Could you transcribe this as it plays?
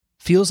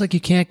feels like you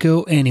can't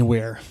go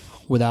anywhere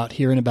without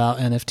hearing about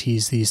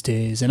NFTs these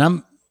days. And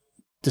I'm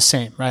the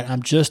same, right?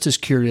 I'm just as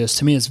curious.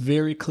 To me, it's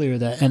very clear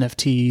that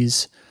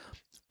NFTs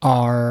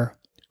are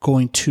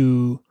going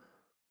to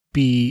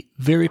be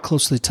very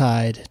closely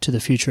tied to the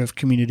future of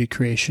community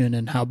creation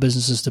and how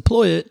businesses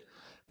deploy it.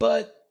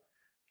 But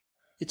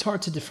it's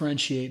hard to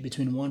differentiate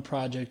between one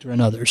project or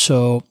another.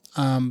 So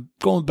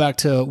going back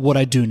to what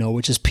I do know,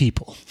 which is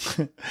people.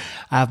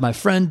 I have my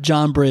friend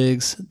John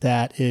Briggs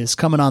that is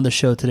coming on the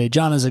show today.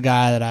 John is a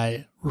guy that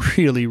I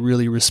really,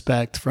 really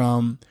respect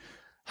from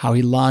how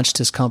he launched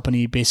his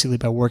company basically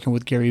by working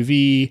with Gary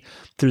Vee,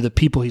 through the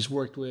people he's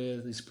worked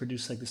with. He's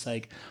produced this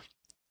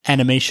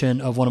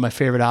animation of one of my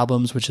favorite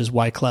albums, which is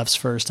Wyclef's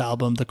first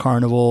album, The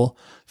Carnival,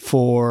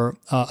 for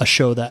a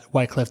show that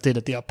Wyclef did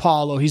at the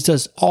Apollo. He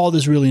does all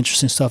this really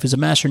interesting stuff. He's a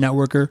master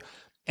networker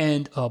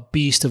and a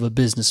beast of a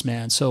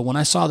businessman. So when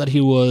I saw that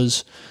he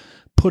was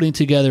putting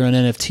together an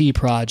NFT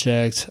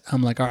project,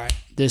 I'm like, all right,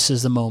 this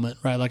is the moment,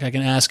 right? Like, I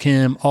can ask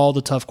him all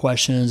the tough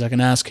questions. I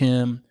can ask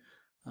him,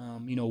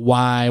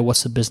 why,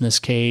 what's the business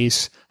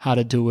case, how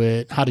to do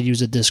it, how to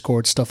use a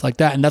Discord, stuff like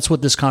that. And that's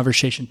what this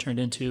conversation turned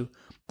into.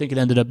 I think it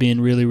ended up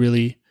being really,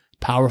 really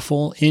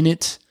powerful. In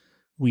it,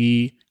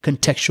 we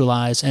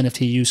contextualize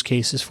NFT use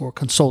cases for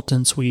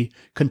consultants. We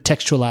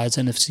contextualize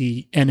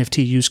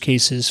NFT use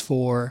cases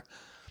for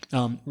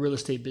real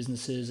estate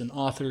businesses and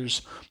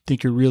authors. I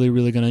think you're really,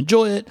 really going to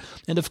enjoy it.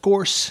 And of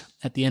course,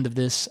 at the end of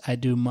this, I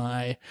do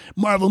my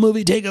Marvel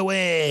movie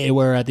takeaway,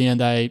 where at the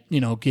end I,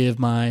 give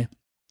my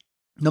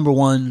number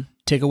one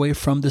takeaway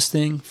from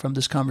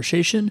this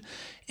conversation.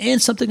 And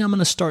something I'm going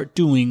to start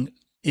doing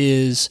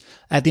is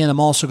at the end, I'm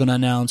also going to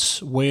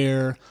announce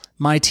where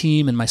my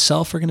team and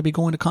myself are going to be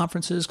going to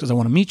conferences, because I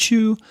want to meet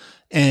you.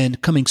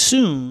 And coming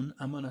soon,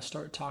 I'm going to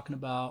start talking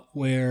about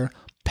where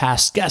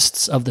past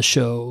guests of the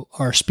show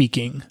are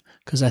speaking,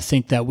 because I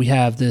think that we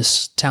have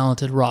this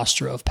talented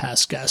roster of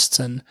past guests,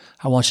 and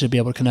I want you to be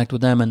able to connect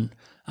with them. And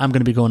I'm going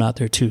to be going out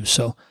there too.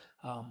 So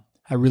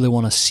I really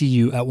want to see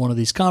you at one of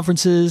these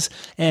conferences.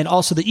 And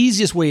also, the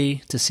easiest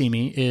way to see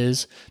me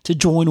is to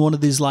join one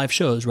of these live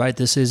shows, right?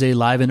 This is a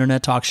live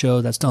internet talk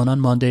show that's done on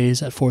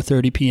Mondays at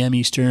 4:30 p.m.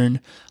 Eastern.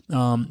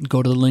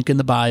 Go to the link in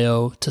the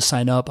bio to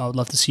sign up. I would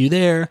love to see you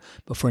there.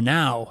 But for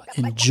now,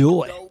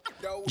 enjoy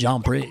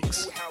John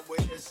Briggs.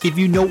 If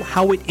you know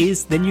how it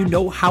is, then you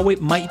know how it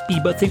might be.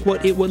 But think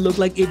what it would look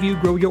like if you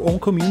grow your own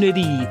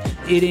community.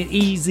 It ain't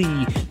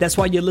easy. That's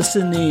why you're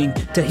listening,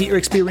 to hear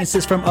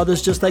experiences from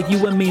others just like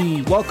you and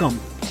me. Welcome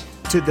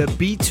to the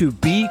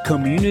B2B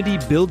Community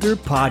Builder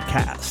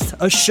Podcast,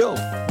 a show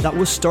that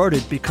was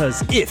started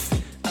because if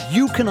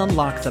you can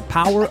unlock the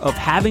power of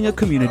having a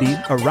community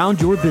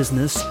around your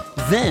business,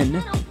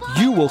 then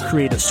you will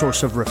create a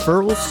source of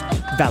referrals,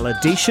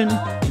 validation,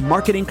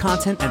 marketing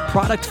content, and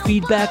product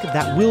feedback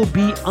that will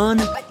be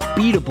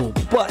unbeatable.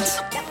 But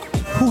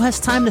who has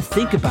time to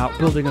think about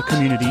building a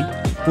community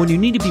when you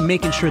need to be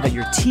making sure that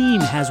your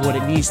team has what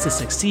it needs to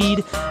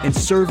succeed in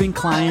serving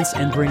clients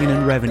and bringing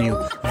in revenue?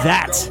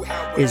 That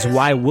is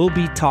why we'll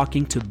be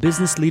talking to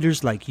business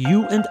leaders like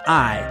you and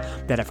I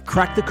that have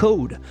cracked the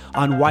code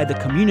on why the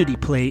community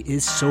play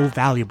is so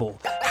valuable,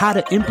 how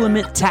to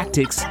implement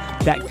tactics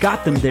that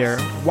got them there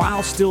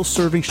while still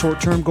serving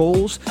short-term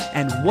goals,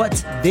 and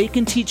what they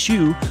can teach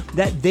you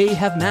that they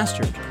have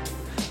mastered.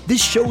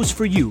 This show is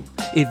for you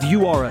if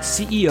you are a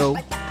CEO,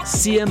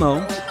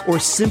 CMO, or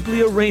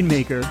simply a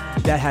rainmaker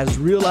that has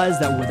realized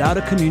that without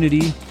a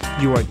community,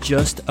 you are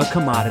just a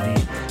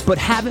commodity, but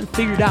haven't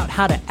figured out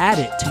how to add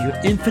it to your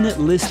infinite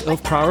list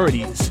of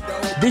priorities.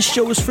 This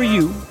show is for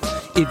you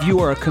if you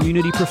are a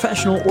community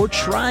professional or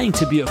trying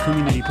to be a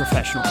community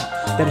professional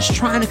that is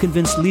trying to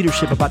convince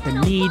leadership about the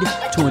need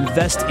to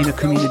invest in a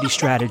community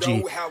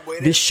strategy.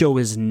 This show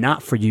is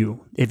not for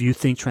you if you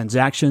think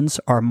transactions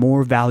are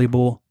more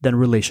valuable than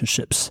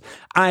relationships.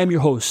 I am your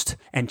host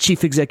and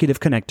Chief Executive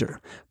Connector,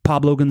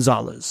 Pablo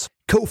Gonzalez,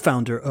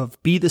 co-founder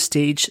of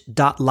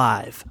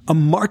BeTheStage.live, a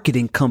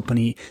marketing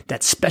company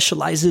that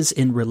specializes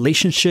in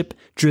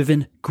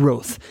relationship-driven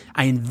growth.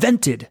 I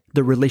invented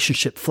the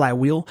relationship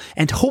flywheel,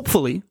 and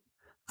hopefully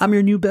I'm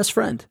your new best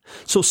friend.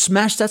 So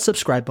smash that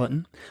subscribe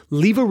button,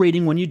 leave a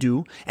rating when you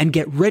do, and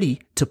get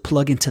ready to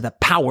plug into the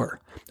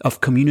power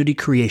of community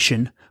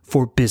creation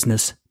for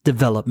business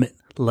development.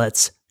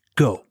 Let's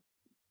go.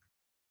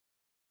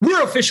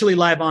 We're officially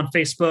live on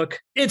Facebook.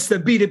 It's the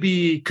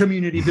B2B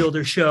Community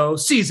Builder Show,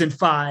 Season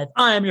 5.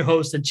 I am your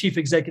host and Chief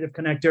Executive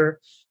Connector,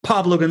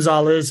 Pablo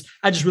Gonzalez.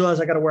 I just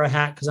realized I got to wear a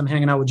hat because I'm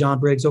hanging out with John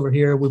Briggs over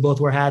here. We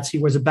both wear hats. He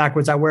wears it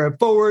backwards. I wear it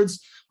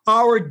forwards.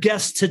 Our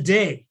guest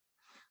today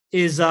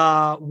is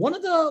one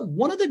of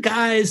the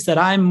guys that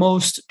I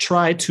most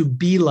try to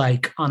be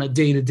like on a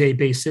day-to-day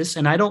basis.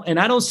 And I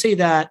don't say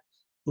that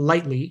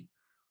lightly.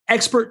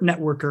 Expert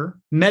networker,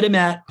 met him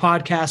at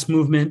Podcast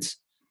Movement,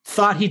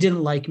 thought he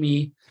didn't like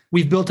me.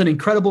 We've built an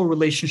incredible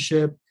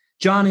relationship.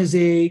 John is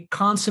a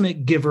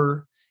consummate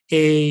giver,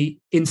 a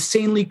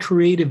insanely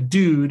creative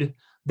dude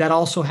that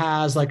also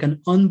has like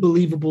an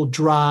unbelievable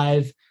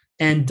drive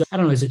And I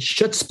don't know, is it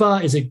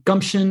chutzpah? Is it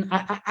gumption?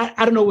 I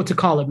don't know what to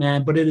call it,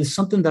 man, but it is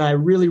something that I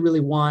really,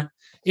 really want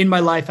in my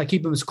life. I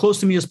keep him as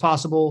close to me as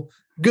possible.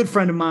 Good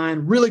friend of mine.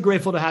 Really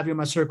grateful to have you in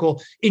my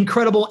circle.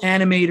 Incredible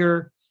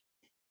animator,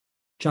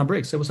 John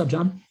Briggs. Say what's up,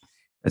 John.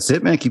 That's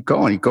it, man. Keep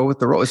going. You go with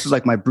the role. This is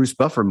like my Bruce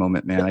Buffer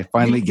moment, man. I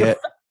finally get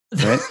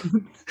right?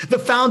 The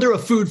founder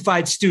of Food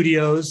Fight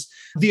Studios,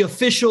 the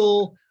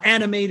official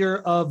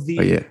animator of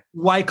the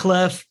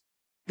Wyclef,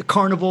 the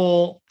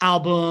Carnival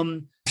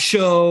album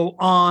show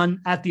on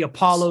at the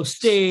Apollo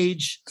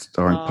stage.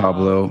 Starring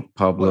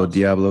Pablo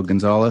Diablo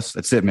Gonzalez.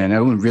 That's it, man.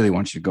 Everyone really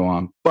wants you to go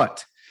on.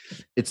 But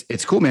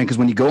it's cool, man, because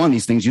when you go on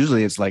these things,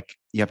 usually it's like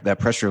you have that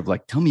pressure of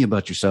like, tell me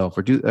about yourself,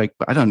 or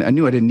I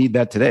knew I didn't need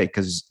that today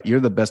because you're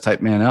the best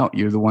type man out.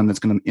 You're the one that's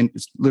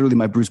it's literally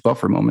my Bruce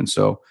Buffer moment.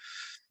 So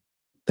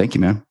thank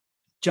you, man.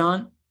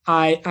 John,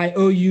 I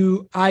owe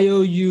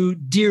you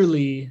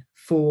dearly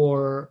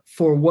for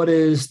what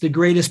is the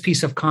greatest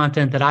piece of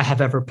content that I have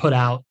ever put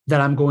out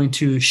that I'm going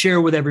to share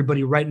with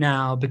everybody right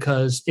now,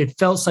 because it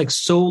felt like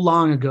so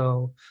long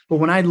ago. But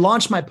when I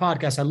launched my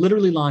podcast, I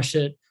literally launched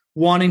it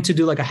wanting to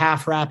do like a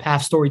half rap,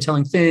 half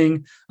storytelling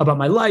thing about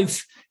my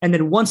life. And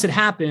then once it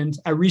happened,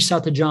 I reached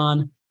out to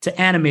John to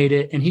animate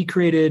it, and he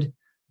created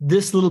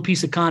this little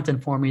piece of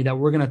content for me that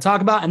we're going to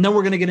talk about. And then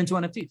we're going to get into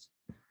NFTs.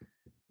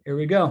 Here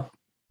we go.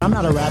 I'm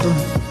not a rapper.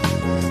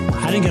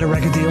 I didn't get a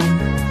record deal,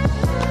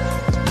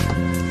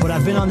 but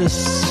I've been on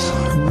this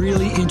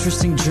really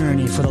interesting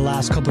journey for the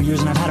last couple of years.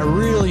 And I've had a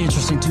really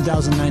interesting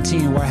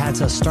 2019 where I had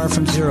to start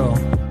from zero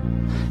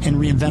and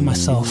reinvent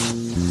myself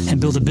and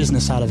build a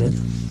business out of it.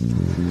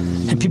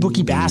 And people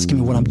keep asking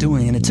me what I'm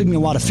doing, and it took me a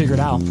while to figure it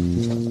out.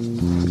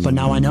 But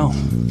now I know.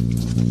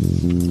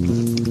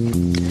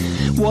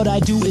 What I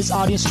do is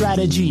audience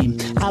strategy.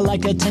 I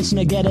like attention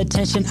to get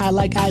attention. I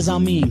like eyes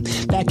on me.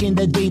 Back in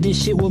the day,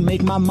 this shit would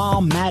make my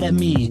mom mad at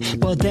me.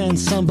 But then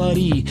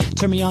somebody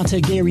turned me on to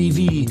Gary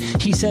Vee.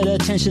 He said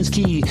attention's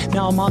key.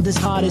 Now I'm on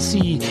this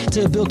odyssey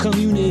to build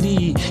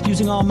community,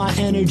 using all my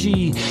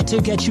energy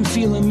to get you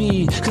feeling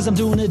me, because I'm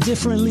doing it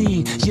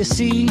differently. You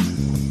see?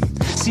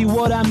 See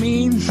what I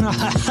mean?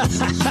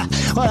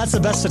 Well, that's the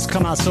best that's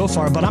come out so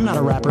far, but I'm not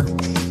a rapper.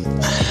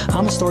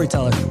 I'm a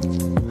storyteller.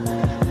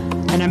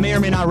 And I may or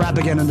may not rap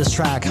again on this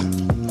track,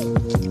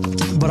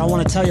 but I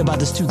want to tell you about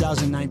this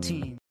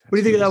 2019. What do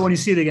you think of that when you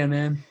see it again,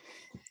 man?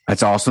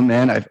 That's awesome,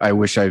 man. I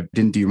wish I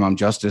didn't do your mom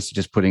justice,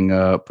 just putting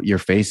your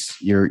face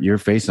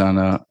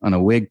on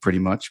a wig, pretty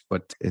much.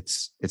 But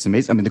it's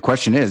amazing. I mean, the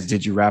question is,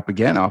 did you rap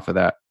again off of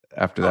that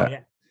after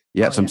that?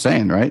 Yeah, that's what I'm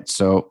saying, right?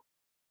 So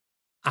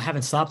I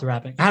haven't stopped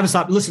rapping. I haven't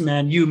stopped. Listen,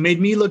 man, you made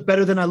me look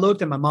better than I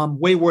looked, and my mom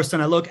way worse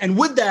than I look. And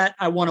with that,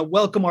 I want to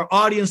welcome our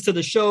audience to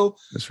the show.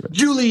 That's right.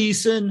 Julie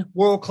Eason,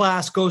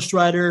 world-class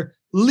ghostwriter,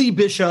 Lee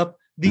Bishop,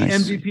 the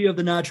MVP of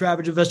the Not Your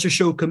Average Investor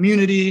Show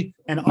community,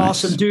 an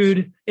awesome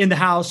dude in the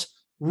house.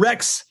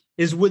 Rex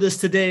is with us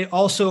today.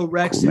 Also,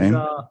 Rex is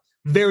a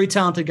very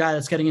talented guy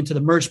that's getting into the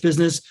merch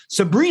business.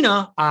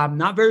 Sabrina, I'm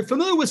not very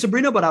familiar with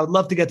Sabrina, but I would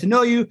love to get to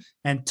know you.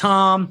 And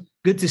Tom,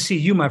 good to see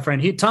you, my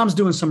friend. Tom's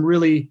doing some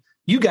really...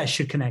 You guys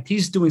should connect.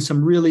 He's doing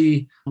some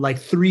really like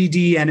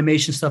 3D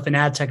animation stuff and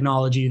ad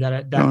technology that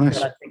I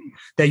think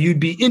that you'd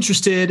be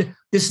interested.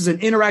 This is an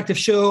interactive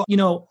show. You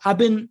know, I've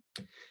been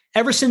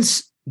ever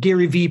since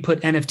Gary Vee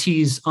put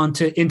NFTs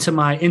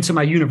into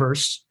my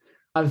universe.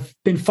 I've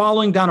been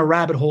following down a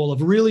rabbit hole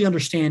of really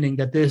understanding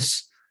that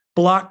this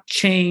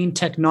blockchain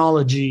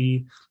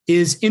technology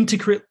is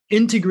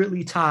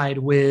integrally tied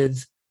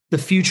with the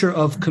future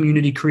of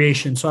community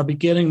creation. So I've been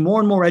getting more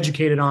and more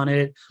educated on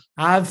it.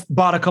 I've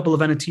bought a couple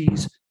of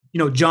NFTs, you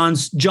know,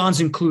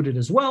 John's included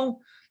as well.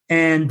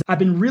 And I've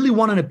been really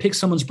wanting to pick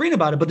someone's brain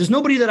about it, but there's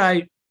nobody that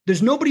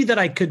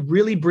I could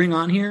really bring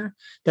on here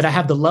that I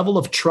have the level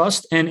of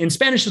trust. And in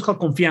Spanish it's called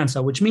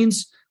confianza, which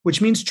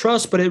means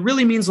trust, but it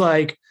really means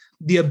like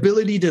the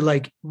ability to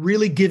like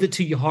really give it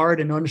to your heart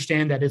and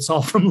understand that it's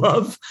all from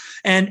love.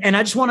 And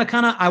I just want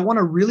to I want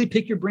to really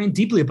pick your brain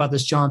deeply about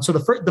this, John. So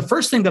the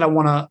first thing that I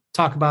want to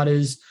talk about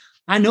is,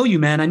 I know you,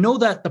 man. I know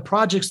that the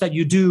projects that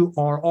you do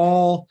are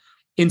all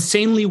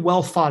insanely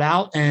well thought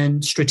out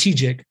and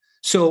strategic.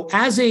 So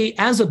as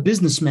a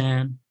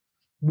businessman,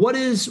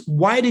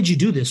 why did you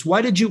do this?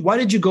 Why did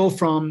you go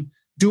from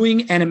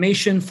doing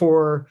animation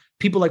for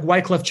people like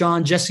Wyclef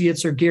Jean, Jesse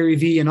Itzer, Gary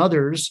Vee, and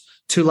others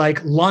to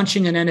like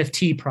launching an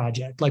NFT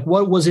project? Like,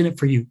 what was in it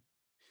for you?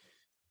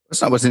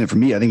 That's not what's in it for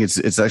me. I think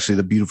it's actually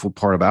the beautiful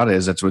part about it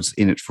is that's what's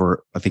in it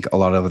for, I think, a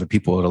lot of other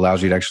people. It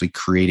allows you to actually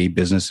create a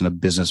business and a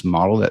business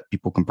model that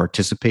people can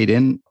participate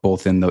in,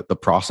 both in the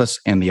process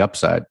and the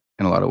upside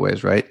in a lot of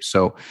ways, right?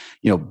 So,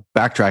 you know,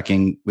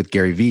 backtracking with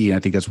Gary Vee, and I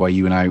think that's why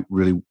you and I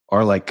really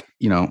are like,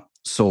 you know,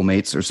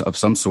 soulmates or of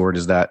some sort,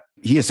 is that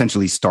he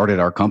essentially started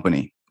our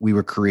company. We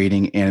were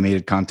creating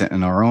animated content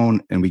on our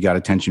own and we got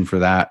attention for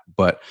that.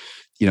 But,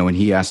 you know, when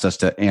he asked us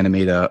to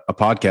animate a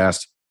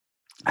podcast,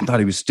 I thought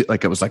he was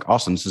it was like,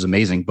 awesome, this is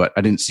amazing, but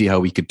I didn't see how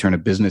we could turn a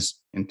business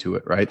into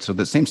it, right? So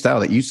the same style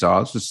that you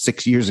saw, this was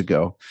 6 years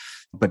ago,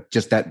 but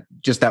just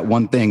that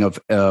one thing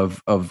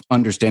of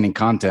understanding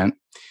content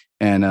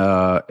and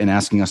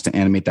asking us to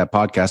animate that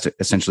podcast.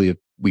 Essentially,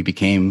 we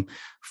became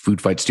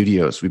Food Fight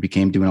Studios. We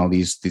became doing all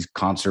these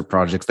concert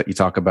projects that you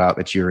talk about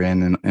that you're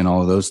in, and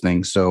all of those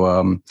things.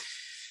 So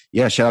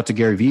yeah, shout out to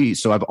Gary Vee.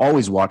 So I've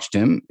always watched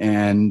him,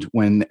 and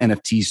when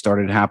NFTs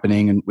started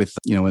happening, and with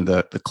in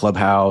the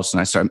Clubhouse,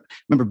 and I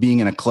remember being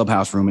in a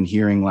Clubhouse room and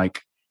hearing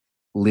like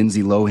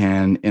Lindsay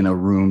Lohan in a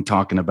room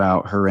talking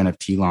about her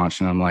NFT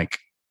launch, and I'm like,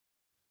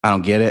 I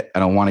don't get it. I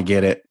don't want to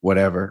get it.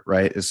 Whatever,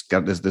 right? It's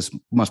got this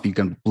must be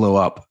going to blow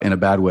up in a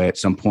bad way at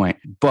some point.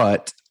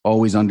 But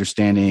always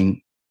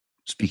understanding.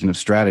 Speaking of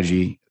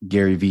strategy,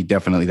 Gary Vee,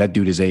 definitely, that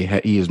dude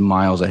he is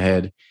miles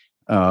ahead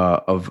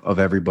of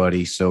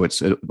everybody. So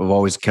I've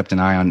always kept an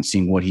eye on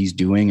seeing what he's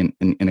doing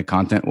in a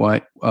content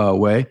way.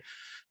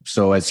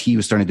 So as he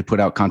was starting to put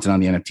out content on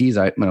the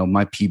NFTs,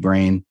 my pea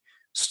brain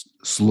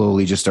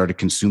slowly just started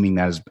consuming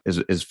that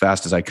as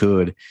fast as I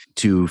could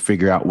to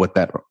figure out what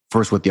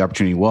the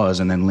opportunity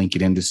was, and then link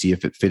it in to see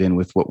if it fit in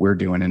with what we're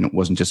doing. And it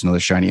wasn't just another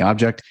shiny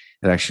object.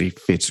 It actually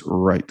fits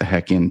right the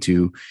heck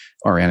into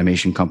our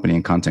animation company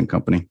and content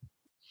company.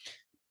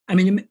 I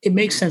mean, it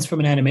makes sense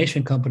from an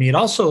animation company. I've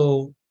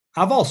also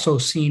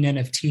seen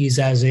NFTs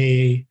as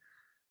a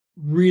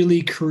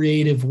really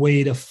creative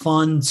way to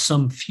fund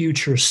some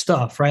future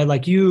stuff, right?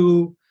 Like do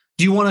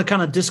you want to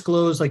kind of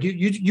disclose, like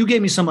you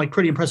gave me some like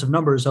pretty impressive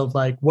numbers of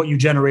like what you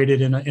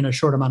generated in a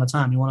short amount of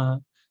time. You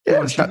want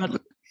to?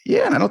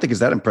 Yeah, and I don't think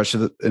it's that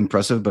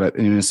impressive, but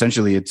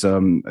essentially it's I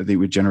think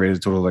we generated a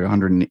total of like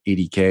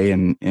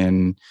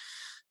 180K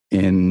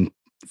in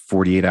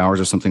 48 hours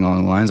or something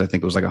along the lines. I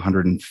think it was like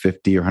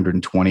 150 or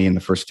 120 in the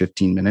first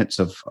 15 minutes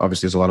of,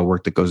 obviously there's a lot of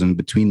work that goes in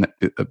between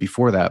that,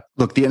 before that.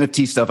 Look, the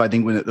NFT stuff, I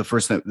think when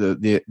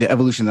the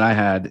evolution that I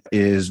had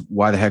is,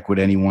 why the heck would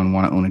anyone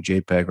want to own a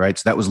JPEG, right?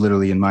 So that was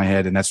literally in my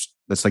head. And that's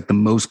like the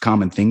most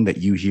common thing that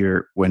you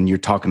hear when you're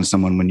talking to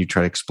someone, when you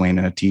try to explain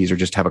NFTs or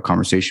just have a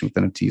conversation with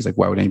NFTs, like,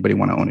 why would anybody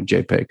want to own a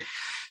JPEG?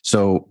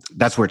 So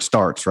that's where it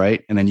starts,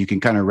 right? And then you can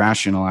kind of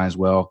rationalize,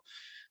 well,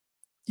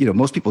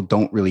 most people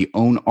don't really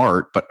own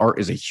art, but art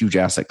is a huge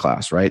asset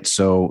class, right?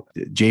 So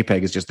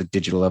JPEG is just the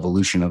digital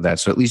evolution of that.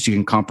 So at least you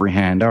can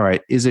comprehend, all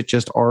right, is it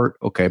just art?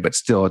 Okay, but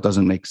still it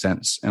doesn't make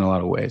sense in a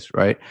lot of ways,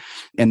 right?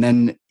 And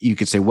then you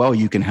could say, well,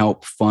 you can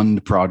help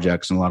fund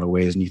projects in a lot of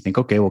ways. And you think,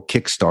 okay, well,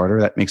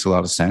 Kickstarter, that makes a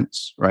lot of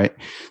sense, right?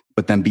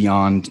 But then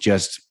beyond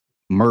just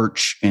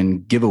merch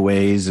and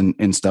giveaways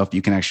and stuff,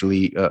 you can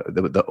actually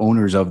the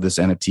owners of this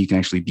NFT can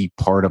actually be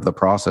part of the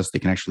process. They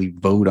can actually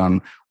vote on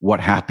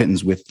what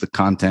happens with the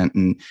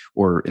content,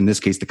 or in this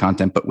case the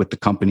content, but with the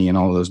company and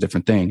all of those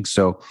different things.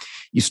 So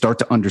you start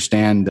to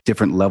understand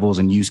different levels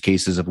and use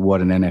cases of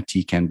what an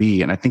NFT can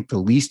be. And I think the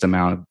least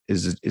amount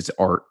is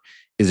art,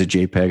 is a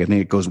JPEG. I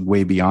think it goes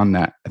way beyond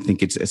that. I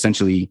think it's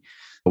essentially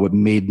what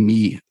made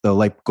the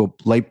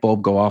light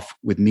bulb go off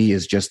with me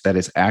is just that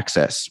it's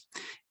access.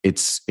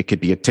 It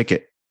could be a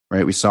ticket,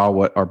 right? We saw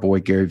what our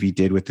boy Gary Vee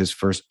did with his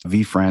first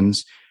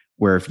VeeFriends,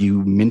 where if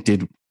you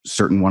minted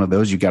certain one of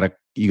those, you got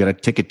a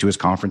ticket to his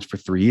conference for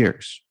 3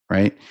 years,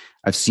 right?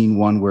 I've seen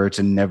one where it's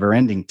a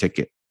never-ending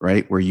ticket,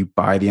 right? Where you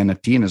buy the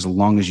NFT, and as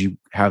long as you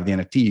have the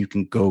NFT, you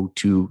can go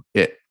to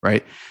it,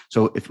 right?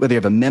 So whether you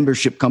have a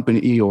membership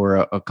company or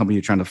a company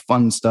you're trying to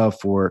fund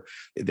stuff, or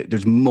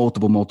there's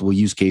multiple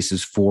use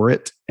cases for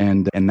it,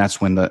 and that's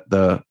when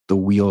the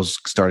wheels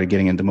started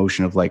getting into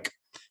motion of like,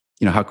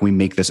 how can we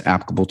make this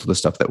applicable to the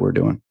stuff that we're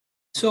doing?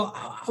 So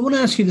I want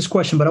to ask you this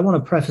question, but I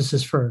want to preface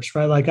this first,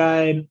 right? Like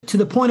to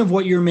the point of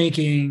what you're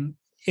making,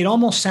 it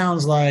almost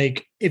sounds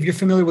like, if you're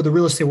familiar with the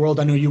real estate world,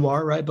 I know you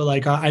are, right? But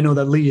like, I know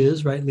that Lee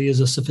is, right? Lee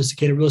is a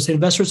sophisticated real estate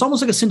investor. It's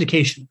almost like a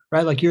syndication,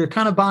 right? Like you're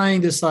kind of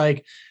buying this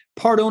like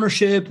part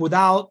ownership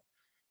without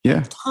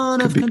a ton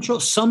of control,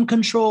 some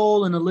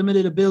control and a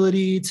limited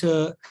ability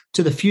to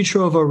the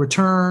future of a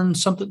return,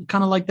 something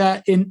kind of like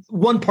that. In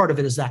one part of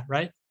it is that,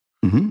 right?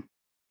 Mm-hmm.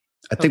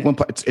 I think one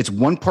part, it's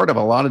one part of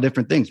a lot of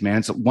different things, man.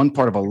 It's one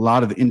part of a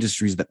lot of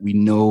industries that we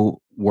know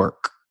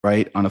work,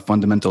 right? On a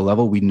fundamental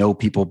level, we know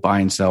people buy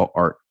and sell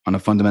art. On a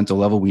fundamental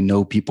level, we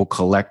know people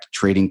collect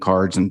trading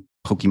cards and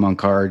Pokemon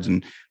cards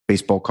and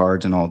baseball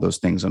cards and all those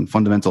things. On a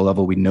fundamental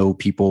level, we know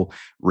people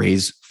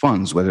raise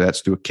funds, whether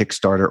that's through a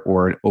Kickstarter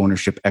or an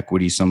ownership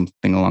equity,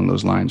 something along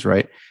those lines,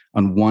 right?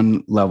 On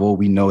one level,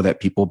 we know that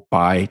people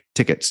buy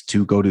tickets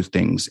to go to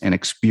things and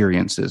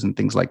experiences and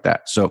things like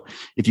that. So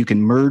if you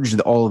can merge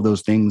all of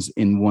those things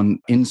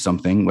in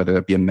something, whether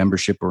it be a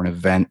membership or an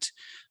event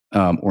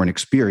or an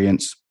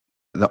experience,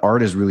 the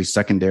art is really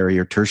secondary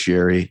or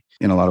tertiary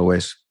in a lot of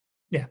ways.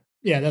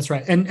 Yeah, that's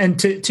right. And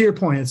to your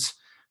point, it's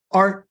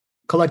art,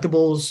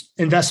 collectibles,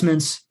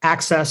 investments,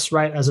 access,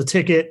 right? As a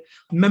ticket,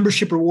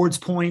 membership rewards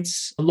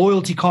points,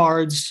 loyalty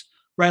cards,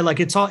 right? Like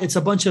it's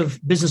a bunch of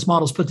business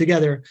models put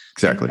together.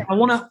 Exactly. I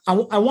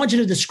want you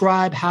to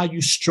describe how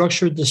you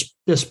structured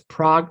this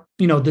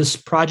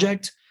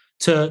project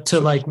to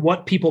like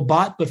what people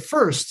bought. But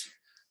first,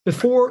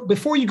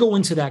 before you go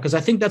into that, because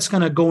I think that's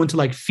going to go into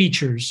like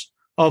features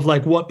of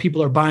like what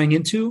people are buying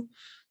into.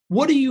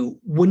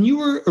 When you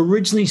were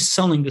originally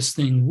selling this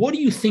thing, what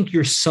do you think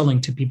you're selling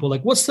to people?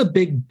 Like, what's the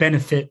big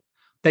benefit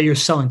that you're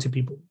selling to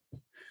people?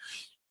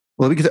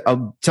 Well,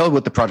 I'll tell you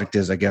what the project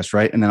is, I guess,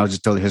 right? And then I'll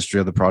just tell the history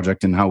of the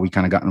project and how we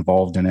kind of got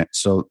involved in it.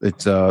 So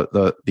it's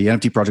the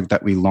NFT project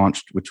that we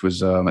launched, which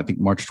was I think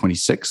March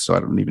 26th. So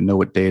I don't even know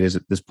what day it is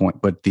at this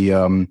point, but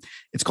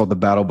it's called the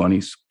Battle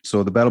Bunnies.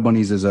 So the Battle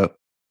Bunnies is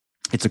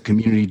it's a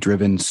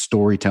community-driven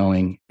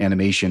storytelling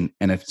animation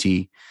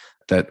NFT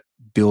that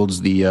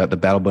builds the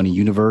Battle Bunny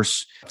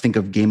universe. Think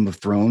of Game of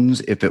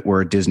Thrones if it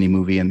were a Disney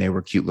movie and they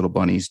were cute little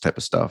bunnies type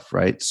of stuff,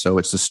 right? So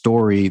it's a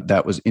story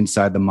that was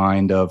inside the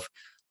mind of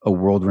a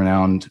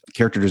world-renowned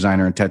character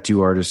designer and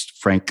tattoo artist,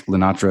 Frank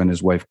Linatra, and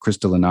his wife,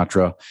 Krista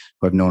Linatra,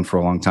 who I've known for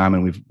a long time.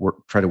 And we've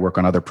tried to work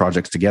on other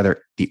projects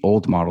together, the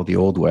old model, the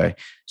old way.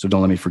 So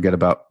don't let me forget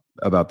about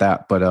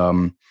that.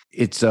 But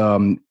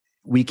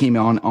we came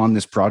on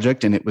this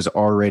project and it was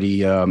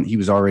already, he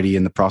was already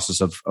in the process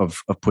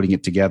of putting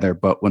it together.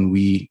 But when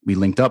we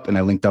linked up, and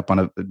I linked up on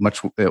a much,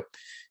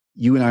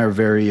 you and I are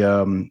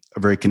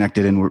very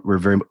connected, and we're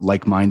very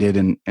like-minded,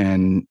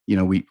 and you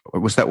know,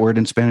 what's that word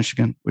in Spanish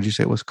again? What did you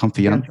say it was?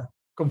 Confianza.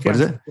 What is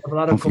it?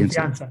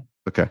 Confianza.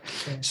 Okay.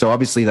 So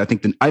obviously I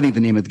think the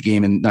name of the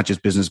game, and not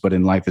just business, but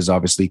in life, is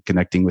obviously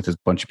connecting with a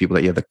bunch of people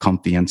that you have the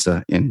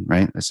confianza in,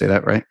 right? I say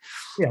that right?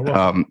 Yeah.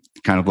 Well.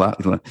 Kind of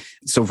loud.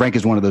 So Frank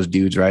is one of those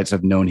dudes, right? So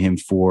I'd known him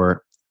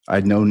for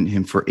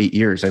 8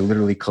 years. I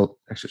literally actually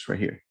it's right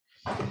here.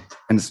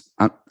 And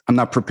I'm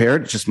not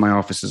prepared. It's just my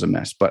office is a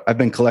mess, but I've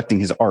been collecting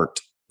his art.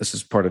 This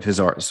is part of his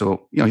art.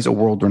 So, you know, he's a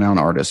world-renowned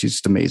artist. He's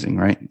just amazing,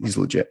 right? He's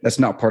legit. That's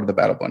not part of the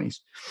Battle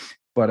Bunnies.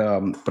 But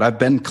I've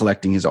been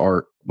collecting his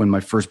art. When my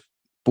first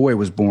boy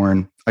was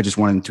born, I just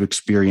wanted him to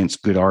experience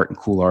good art and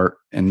cool art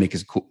and make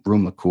his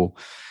room look cool.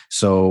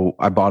 So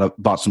I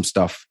bought some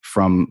stuff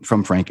from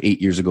Frank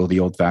 8 years ago, the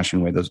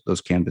old-fashioned way,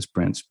 those canvas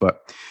prints. But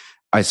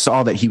I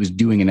saw that he was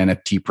doing an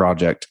NFT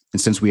project.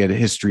 And since we had a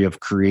history of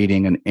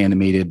creating an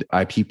animated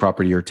IP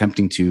property, or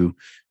attempting to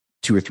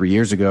 2 or 3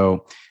 years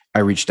ago, I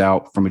reached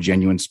out from a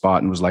genuine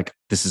spot and was like,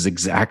 this is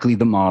exactly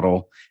the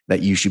model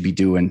that you should be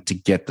doing to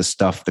get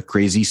the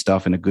crazy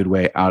stuff in a good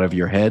way out of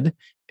your head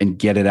and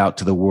get it out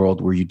to the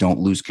world where you don't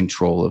lose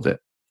control of it.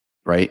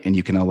 Right. And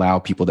you can allow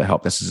people to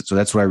help. So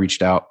that's why I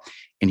reached out.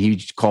 And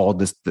he called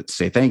this to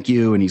say thank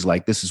you. And he's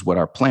like, this is what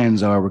our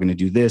plans are. We're going to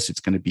do this.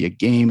 It's going to be a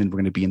game, and we're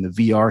going to be in the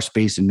VR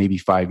space in maybe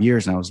 5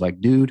 years. And I was like,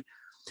 dude,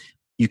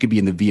 you could be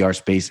in the VR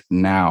space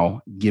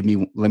now. Let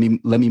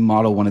me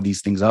model one of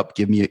these things up.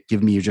 Give me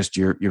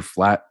your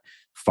flat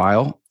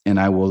file,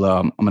 and I will,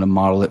 I'm going to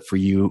model it for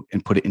you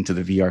and put it into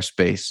the VR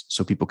space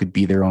so people could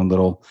be their own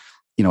little,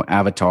 you know,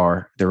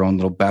 avatar, their own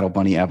little Battle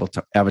Bunny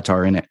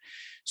avatar in it.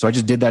 So I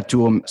just did that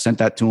to him, sent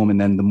that to him.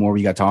 And then the more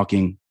we got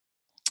talking,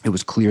 it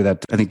was clear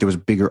that I think there was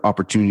bigger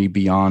opportunity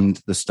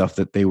beyond the stuff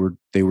that they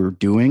were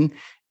doing.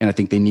 And I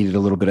think they needed a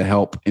little bit of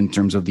help in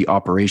terms of the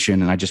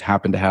operation. And I just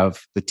happened to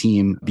have the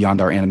team beyond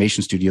our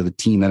animation studio, the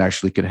team that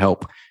actually could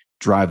help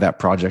drive that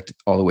project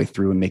all the way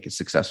through and make it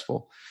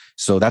successful.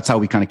 So that's how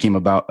we kind of came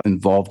about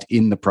involved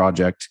in the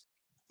project.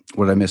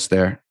 What did I miss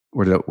there?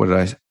 What did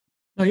I?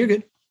 No, you're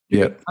good.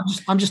 Yep.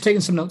 I'm just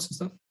taking some notes and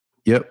stuff.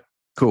 Yep.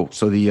 Cool.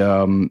 So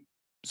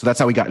so that's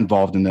how we got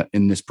involved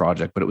in this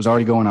project, but it was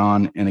already going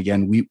on. And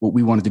again, what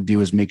we wanted to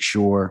do is make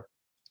sure,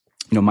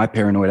 you know, my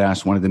paranoid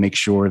ass wanted to make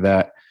sure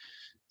that,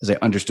 as I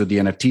understood the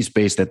NFT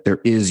space, that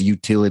there is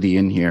utility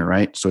in here,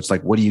 right? So it's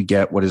like, what do you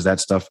get? What is that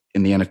stuff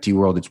in the NFT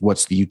world? It's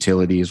what's the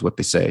utility is what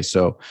they say.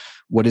 So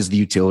what is the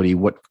utility?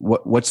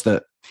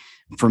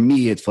 For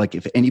me, it's like,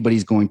 if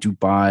anybody's going to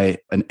buy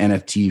an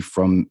NFT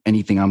from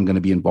anything I'm going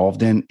to be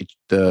involved in,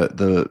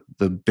 the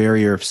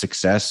barrier of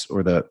success,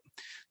 or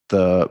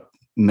the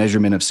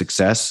measurement of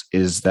success,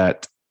 is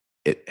that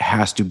it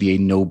has to be a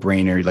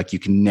no-brainer. Like, you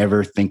can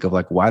never think of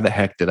like, why the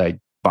heck did I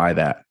buy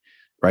that?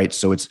 Right.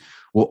 So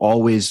will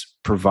always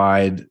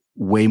provide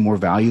way more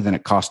value than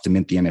it costs to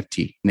mint the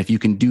NFT. And if you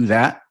can do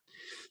that,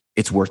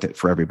 it's worth it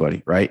for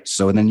everybody. Right.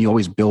 So, and then you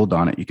always build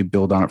on it. You could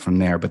build on it from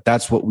there. But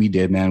that's what we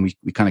did, man.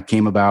 We kind of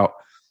came about,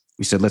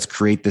 we said, let's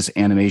create this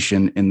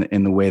animation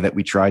in the way that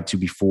we tried to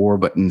before,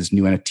 but in this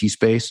new NFT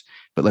space,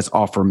 but let's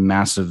offer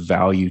massive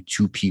value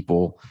to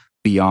people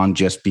beyond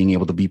just being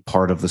able to be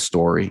part of the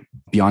story,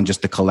 beyond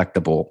just the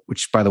collectible,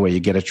 which, by the way, you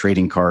get a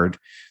trading card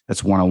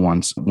that's one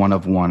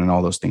of one, and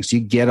all those things. So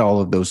you get all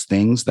of those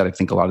things that I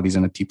think a lot of these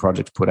NFT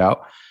projects put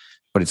out,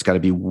 but it's got to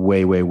be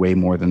way, way, way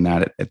more than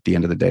that at the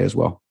end of the day as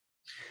well.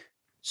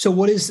 So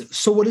what is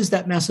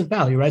that massive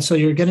value, right? So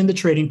you're getting the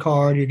trading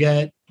card, you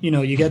get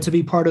to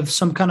be part of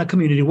some kind of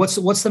community. What's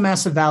the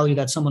massive value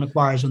that someone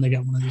acquires when they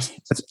get one of these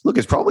things? Look,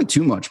 it's probably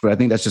too much, but I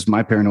think that's just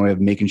my paranoia of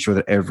making sure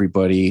that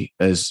everybody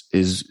is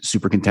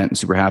super content and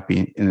super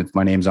happy. And if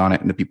my name's on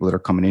it and the people that are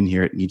coming in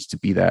here, it needs to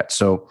be that.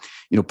 So,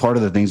 you know, part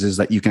of the things is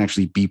that you can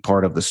actually be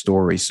part of the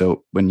story.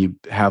 So when you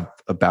have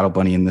a Battle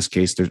Bunny, in this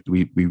case,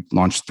 we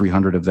launched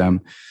 300 of them,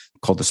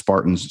 called the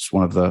Spartans. It's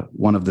one of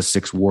the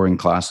 6 warring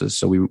classes.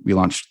 So we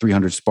launched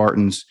 300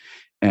 Spartans.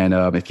 And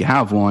if you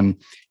have one,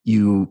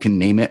 you can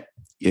name it.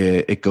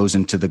 It goes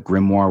into the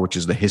Grimoire, which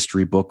is the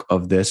history book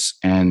of this.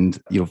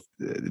 And, you know,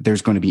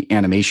 there's going to be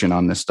animation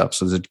on this stuff.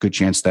 So there's a good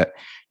chance that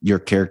your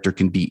character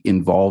can be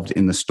involved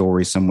in the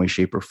story some way,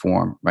 shape, or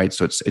form, right?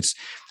 So it's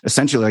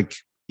essentially like,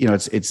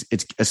 it's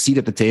a seat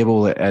at the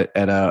table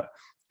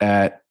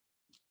at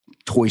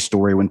Toy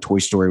Story when Toy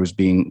Story was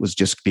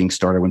just being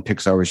started, when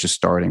Pixar was just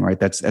starting, right?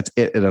 That's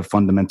it at a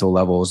fundamental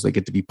level, is they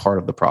get to be part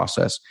of the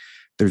process.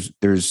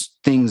 There's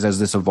things as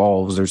this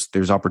evolves,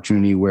 there's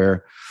opportunity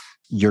where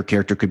your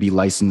character could be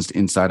licensed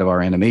inside of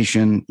our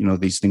animation.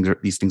 These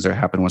things are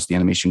happen once the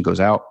animation goes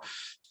out.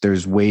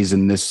 There's ways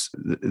in this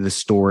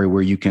story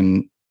where you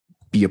can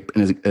be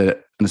an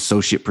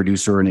associate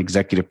producer or an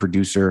executive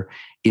producer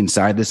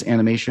inside this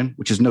animation,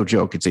 which is no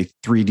joke. It's a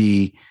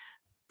 3D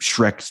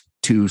Shrek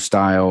 2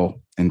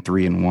 style and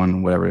 3 in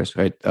 1, whatever it is,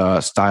 right?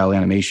 Style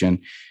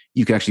animation.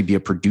 You can actually be a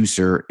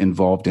producer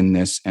involved in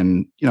this.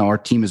 And, our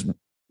team has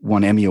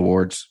won Emmy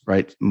Awards,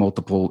 right?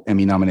 Multiple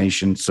Emmy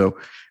nominations. So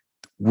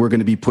we're going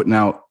to be putting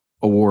out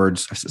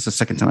awards. It's the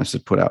second time I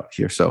said put out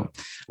here. So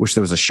I wish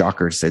there was a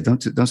shocker to say,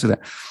 don't say that.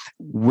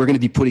 We're going to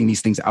be putting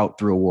these things out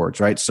through awards,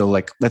 right? So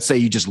like, let's say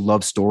you just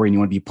love story and you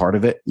want to be part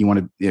of it. You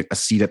want a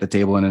seat at the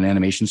table in an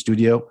animation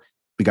studio.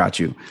 We got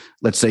you.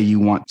 Let's say you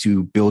want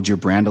to build your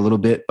brand a little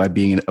bit by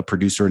being a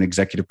producer, an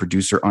executive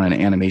producer on an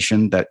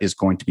animation that is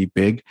going to be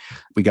big.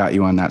 We got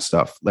you on that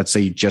stuff. Let's say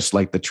you just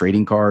like the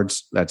trading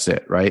cards. That's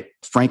it, right?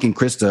 Frank and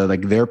Krista,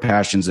 like their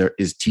passions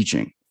is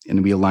teaching,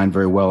 and we align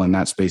very well in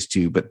that space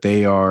too. But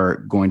they are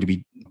going to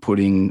be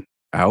putting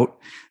out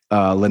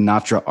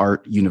Lenatra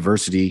Art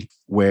University,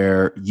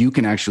 where you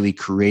can actually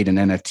create an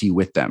NFT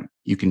with them.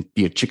 You can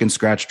be a chicken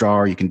scratch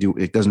drawer. You can do,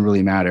 it doesn't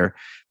really matter,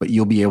 but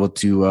you'll be able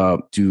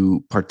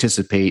to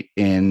participate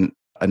in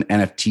an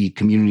NFT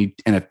community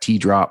NFT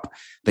drop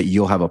that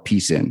you'll have a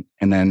piece in,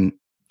 and then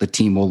the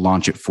team will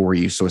launch it for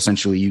you. So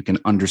essentially you can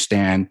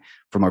understand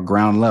from a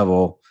ground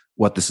level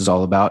what this is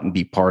all about and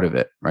be part of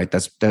it, right?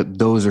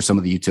 Those are some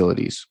of the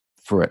utilities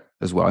for it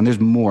as well. And there's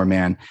more,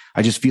 man.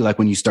 I just feel like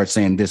when you start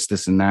saying this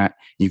and that,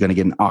 you're going to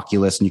get an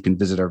Oculus and you can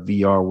visit our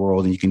VR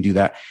world and you can do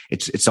that.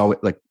 It's always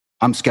like,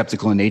 I'm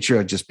skeptical in nature.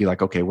 I'd just be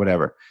like, okay,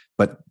 whatever.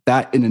 But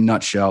that in a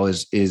nutshell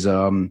is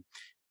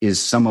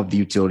some of the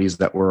utilities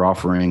that we're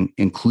offering,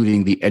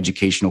 including the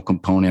educational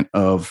component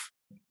of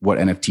what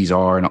NFTs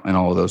are and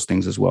all of those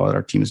things as well that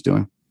our team is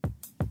doing.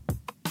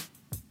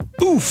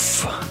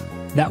 Oof.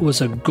 That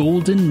was a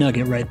golden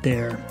nugget right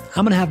there.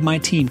 I'm going to have my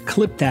team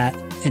clip that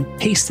and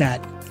paste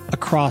that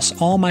across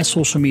all my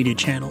social media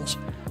channels.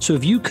 So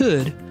if you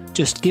could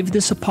just give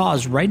this a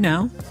pause right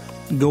now,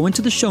 go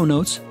into the show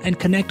notes and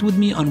connect with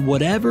me on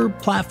whatever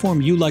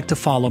platform you like to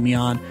follow me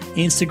on.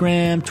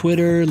 Instagram,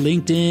 Twitter,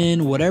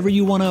 LinkedIn, whatever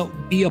you want to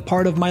be a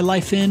part of my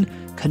life in,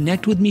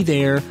 connect with me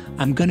there.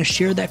 I'm going to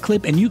share that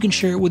clip and you can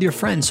share it with your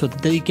friends so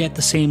that they get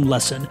the same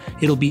lesson.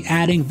 It'll be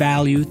adding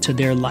value to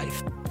their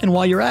life. And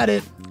while you're at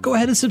it, go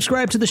ahead and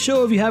subscribe to the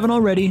show if you haven't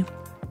already.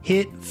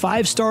 Hit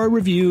 5-star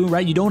review,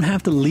 right? You don't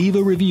have to leave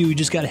a review. You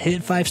just got to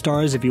hit 5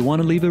 stars. If you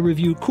want to leave a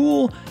review,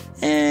 cool.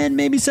 And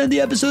maybe send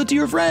the episode to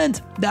your friend.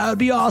 That would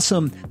be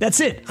awesome. That's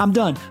it. I'm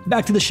done.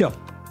 Back to the show.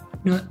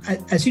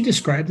 As you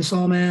describe this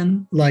all,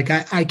 man, like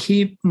I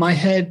keep, my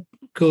head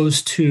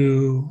goes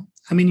to,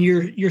 I mean,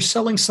 you're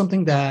selling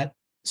something that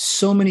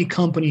so many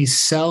companies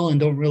sell and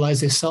don't realize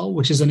they sell,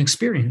 which is an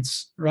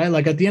experience, right?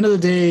 Like at the end of the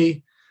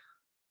day,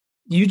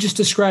 you just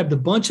described a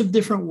bunch of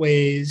different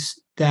ways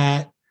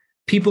that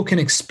people can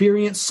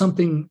experience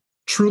something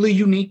truly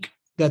unique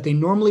that they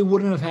normally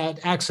wouldn't have had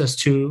access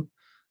to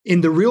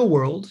in the real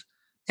world.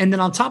 And then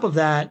on top of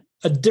that,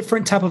 a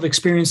different type of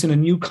experience in a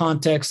new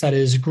context that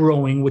is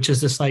growing, which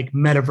is this like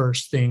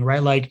metaverse thing,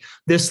 right? Like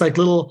this like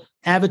little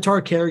avatar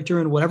character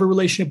and whatever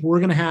relationship we're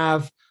going to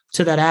have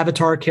to that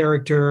avatar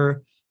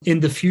character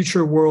in the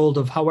future world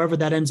of however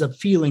that ends up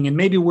feeling. And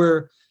maybe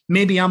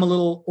I'm a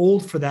little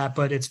old for that,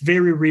 but it's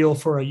very real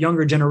for a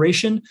younger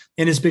generation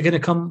and it's going to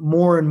become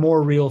more and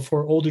more real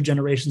for older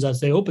generations as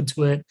they open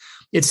to it.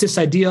 It's this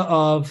idea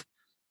of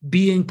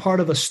being part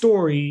of a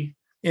story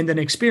and an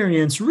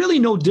experience really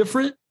no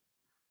different.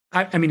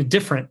 I mean,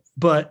 different,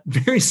 but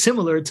very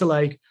similar to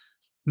like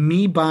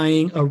me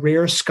buying a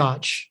rare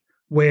scotch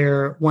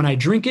where when I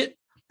drink it,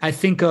 I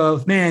think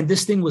of, man,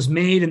 this thing was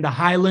made in the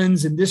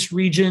Highlands in this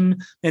region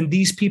and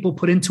these people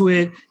put into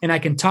it and I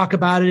can talk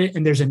about it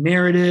and there's a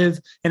narrative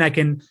and I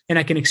can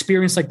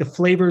experience like the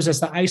flavors as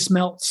the ice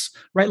melts,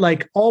 right?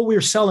 Like all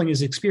we're selling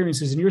is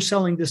experiences and you're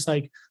selling this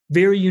like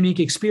very unique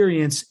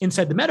experience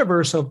inside the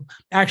metaverse of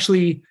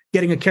actually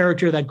getting a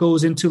character that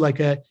goes into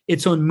like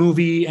its own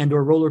movie and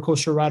or roller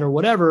coaster ride or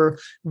whatever,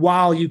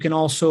 while you can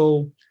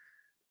also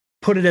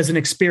put it as an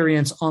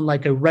experience on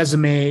like a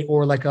resume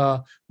or like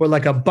a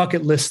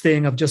bucket list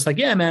thing of just like,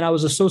 yeah, man, I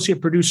was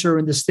associate producer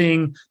in this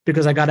thing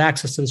because I got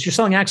access to this. You're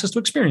selling access to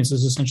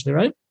experiences essentially,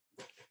 right?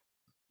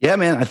 Yeah,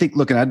 man. I think,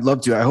 look, and I'd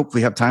love to, I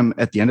hopefully have time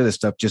at the end of this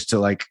stuff just to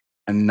like,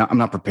 I'm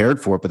not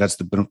prepared for it, but that's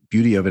the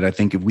beauty of it. I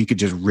think if we could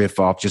just riff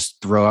off,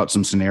 just throw out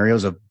some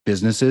scenarios of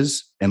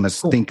businesses and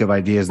let's think of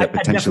ideas that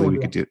potentially we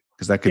could do.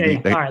 Because that could be.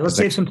 All right. Let's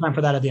save some time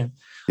for that at the end.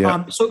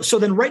 Yeah. So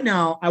then right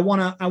now I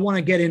want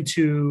to get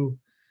into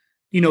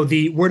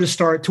the where to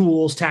start,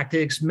 tools,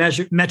 tactics,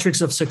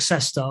 metrics of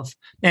success stuff.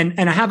 And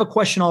I have a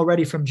question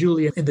already from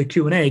Julie in the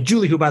Q&A.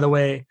 Julie, who, by the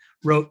way,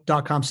 wrote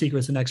 .com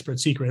Secrets and Expert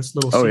Secrets.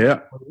 I've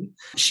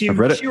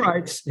read it. She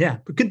writes,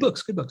 good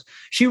books.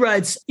 She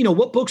writes,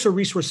 what books or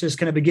resources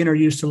can a beginner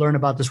use to learn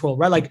about this world,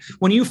 right? Like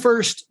when you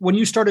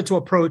started to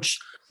approach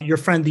your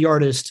friend, the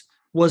artist,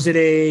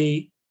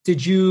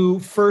 did you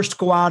first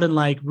go out and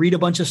like read a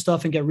bunch of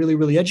stuff and get really,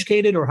 really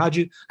educated? Or how'd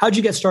you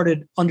get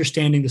started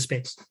understanding the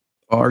space?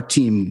 Our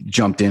team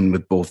jumped in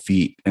with both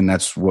feet, and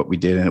that's what we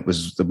did. And it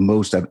was the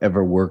most I've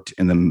ever worked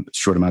in the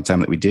short amount of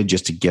time that we did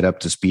just to get up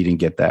to speed and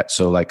get that.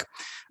 So like,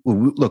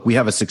 look, we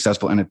have a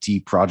successful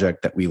NFT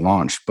project that we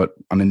launched, but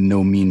I'm in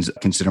no means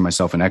consider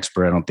myself an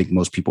expert. I don't think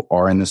most people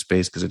are in this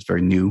space because it's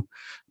very new,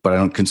 but I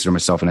don't consider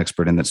myself an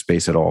expert in that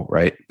space at all,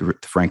 right?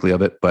 Frankly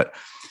of it, but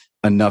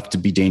enough to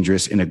be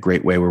dangerous in a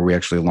great way where we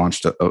actually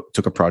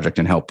took a project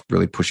and helped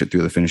really push it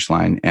through the finish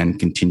line and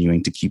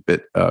continuing to keep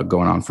it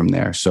going on from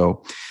there.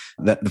 So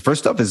the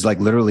first stuff is like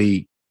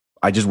literally,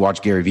 I just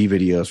watch Gary Vee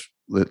videos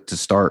to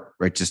start,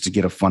 right? Just to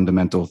get a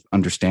fundamental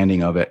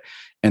understanding of it.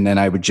 And then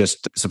I would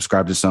just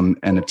subscribe to some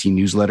NFT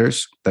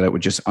newsletters that I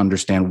would just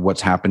understand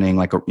what's happening.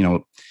 Like,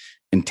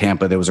 in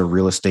Tampa, there was a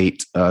real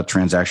estate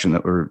transaction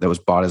that was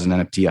bought as an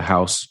NFT. A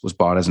house was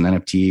bought as an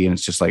NFT. And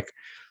it's just like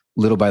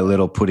little by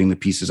little putting the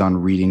pieces on,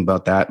 reading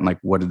about that. And like,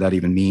 what did that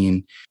even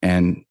mean?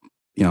 And,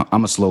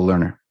 I'm a slow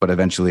learner, but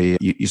eventually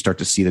you start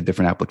to see the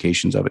different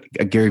applications of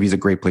it. Gary Vee is a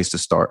great place to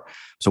start.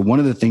 So one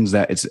of the things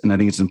and I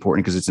think it's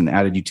important because it's an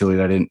added utility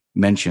that I didn't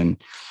mention,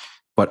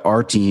 but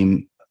our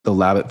team, the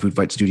lab at Food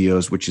Fight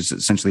Studios, which is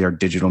essentially our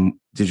digital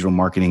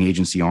marketing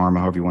agency arm,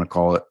 however you want to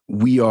call it.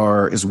 We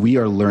are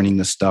learning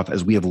this stuff,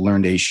 as we have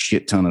learned a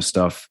shit ton of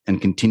stuff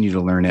and continue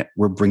to learn it.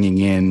 We're bringing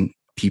in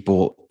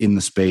people in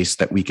the space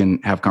that we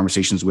can have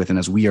conversations with. And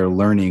as we are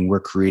learning,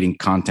 we're creating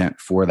content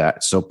for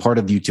that. So part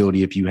of the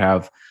utility, if you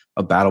have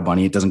a Battle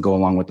Bunny, it doesn't go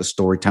along with the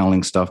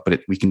storytelling stuff, but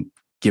we can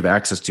give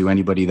access to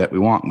anybody that we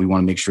want. We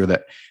want to make sure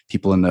that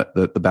people in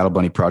the Battle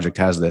Bunny project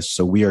has this.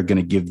 So we are going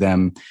to give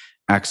them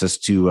access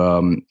to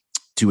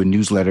a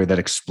newsletter that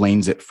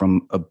explains it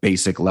from a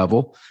basic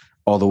level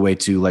all the way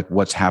to like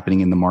what's happening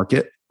in the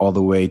market, all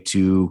the way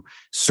to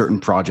certain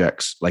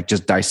projects, like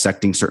just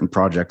dissecting certain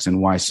projects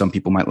and why some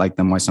people might like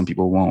them, why some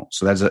people won't.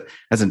 So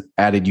that's an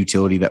added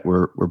utility that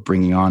we're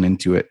bringing on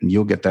into it. And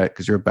you'll get that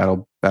because you're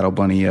a Battle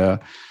Bunny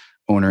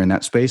owner in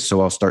that space. So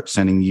I'll start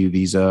sending you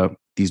these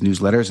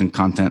newsletters and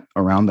content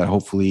around that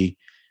hopefully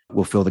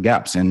will fill the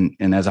gaps. And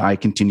as I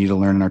continue to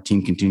learn and our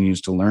team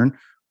continues to learn,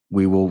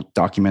 we will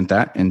document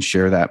that and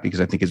share that because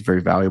I think it's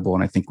very valuable.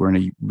 And I think we're in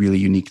a really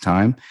unique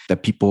time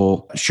that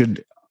people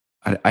should,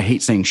 I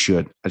hate saying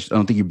should, I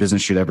don't think your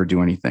business should ever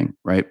do anything,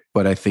 right?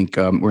 But I think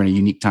we're in a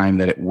unique time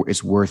that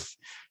it's worth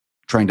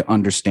trying to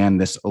understand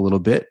this a little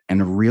bit.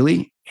 And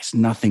really, it's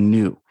nothing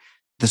new.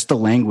 The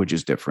language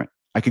is different.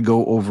 I could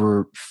go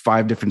over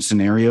 5 different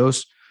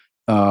scenarios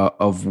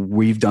of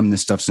we've done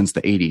this stuff since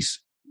the 80s.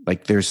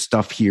 Like there's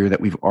stuff here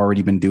that we've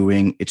already been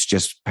doing. It's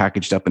just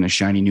packaged up in a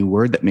shiny new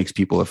word that makes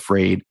people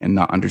afraid and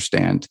not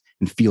understand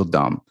and feel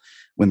dumb.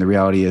 When the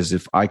reality is,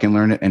 if I can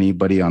learn it,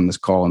 anybody on this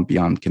call and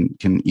beyond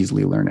can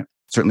easily learn it.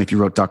 Certainly if you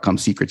wrote .com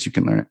Secrets, you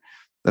can learn it.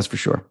 That's for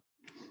sure.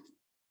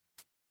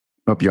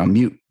 Hope you're on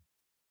mute.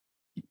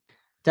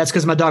 That's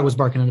because my dog was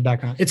barking in the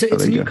background. It's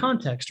a new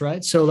context,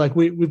 right? So like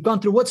we've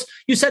gone through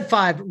you said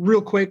 5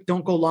 real quick,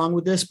 don't go long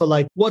with this, but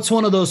like what's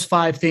one of those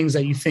 5 things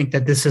that you think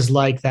that this is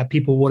like that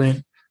people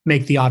wouldn't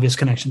make the obvious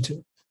connection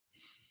to?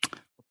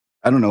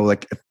 I don't know.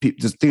 Like the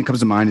thing that comes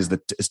to mind is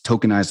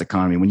tokenized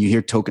economy. When you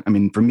hear token, I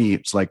mean, for me,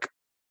 it's like,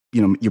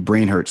 your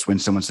brain hurts when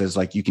someone says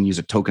like you can use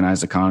a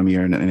tokenized economy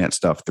or and that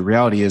stuff. The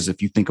reality is,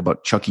 if you think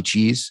about Chuck E.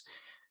 Cheese,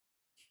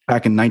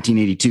 back in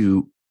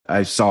 1982,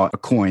 I saw a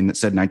coin that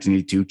said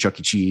 1982 Chuck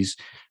E. Cheese,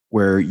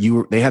 where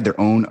they had their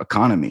own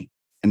economy.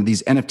 And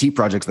these NFT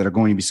projects that are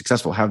going to be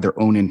successful have their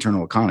own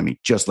internal economy,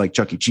 just like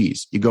Chuck E.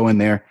 Cheese. You go in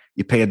there,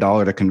 you pay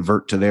 $1 to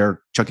convert to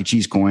their Chuck E.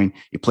 Cheese coin,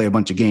 you play a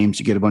bunch of games,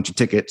 you get a bunch of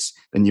tickets,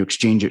 then you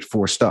exchange it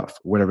for stuff,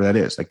 whatever that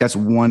is. Like that's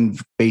one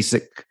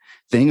basic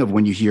thing of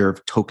when you hear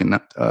of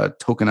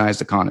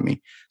tokenized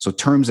economy. So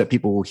terms that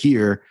people will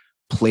hear,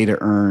 play to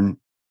earn,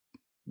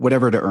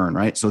 whatever to earn,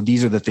 right? So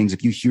these are the things,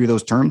 if you hear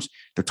those terms,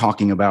 they're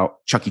talking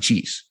about Chuck E.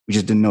 Cheese. We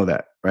just didn't know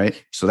that,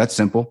 right? So that's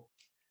simple.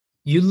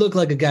 You look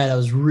like a guy that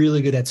was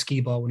really good at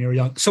skee ball when you were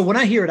young. So when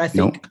I hear it, I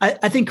think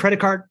I think credit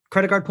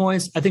card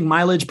points. I think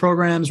mileage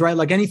programs, right?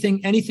 Like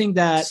anything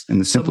that in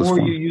the more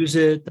form. You use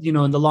it,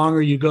 and the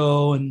longer you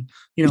go, and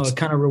it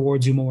kind of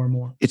rewards you more and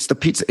more. It's the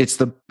pizza. It's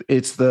the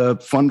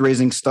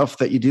fundraising stuff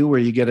that you do where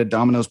you get a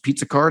Domino's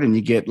pizza card and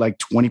you get like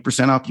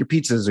 20% off your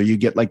pizzas, or you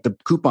get like the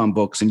coupon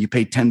books and you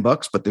pay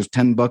 $10, but there's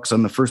 $10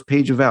 on the first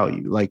page of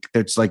value. Like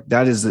it's like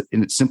that is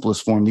in its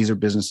simplest form. These are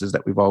businesses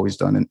that we've always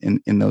done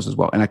in those as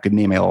well, and I could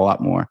name a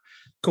lot more.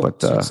 Cool.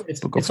 But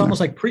it's almost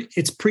like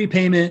it's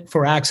prepayment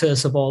for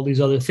access of all these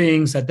other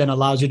things that then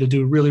allows you to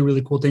do really,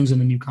 really cool things in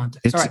the new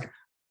context. All right.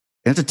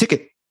 It's a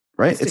ticket,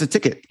 right? It's a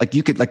ticket. Like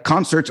you could, like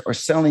concerts are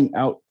selling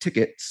out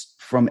tickets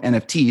from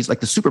NFTs, like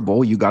the Super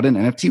Bowl, you got an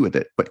NFT with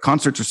it. But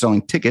concerts are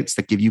selling tickets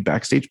that give you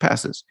backstage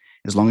passes.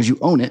 As long as you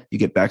own it, you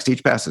get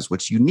backstage passes.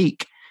 What's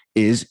unique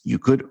is you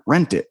could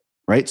rent it,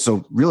 right?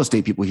 So real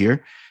estate people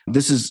here,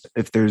 this is,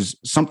 if there's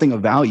something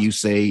of value,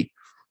 say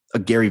a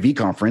Gary Vee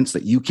conference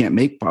that you can't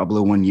make,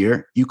 Pablo, one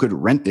year, you could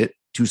rent it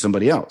to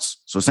somebody else.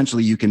 So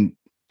essentially you can,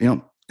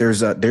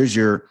 there's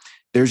your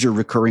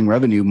recurring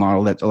revenue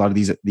model that a lot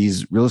of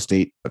these real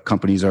estate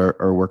companies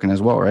are working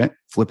as well, right?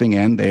 Flipping,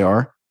 and they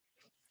are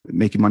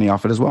making money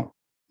off it as well.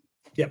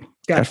 Yep.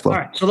 Got it. All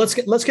right. So let's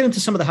get into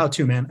some of the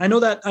how-to, man. I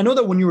know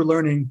that when you were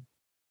learning,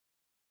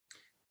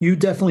 you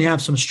definitely have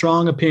some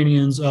strong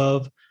opinions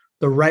of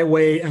the right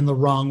way and the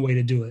wrong way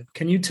to do it.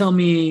 Can you tell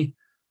me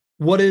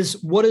what is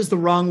the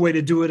wrong way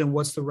to do it and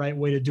what's the right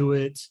way to do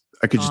it?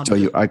 I could just tell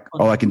you,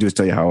 all I can do is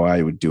tell you how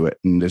I would do it.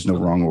 And there's no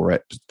wrong or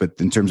right. But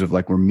in terms of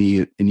like where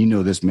me,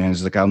 and this, man,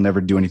 is like, I'll never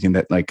do anything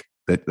that like,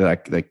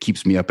 that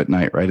keeps me up at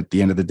night. Right. At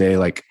the end of the day,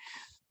 like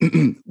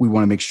we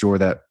want to make sure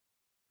that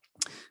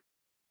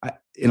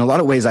in a lot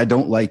of ways, I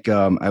don't like,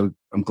 I'm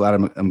glad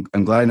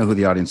I know who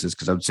the audience is,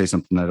 because I would say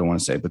something that I don't want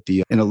to say, but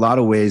in a lot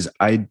of ways,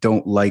 I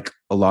don't like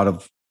a lot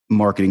of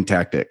marketing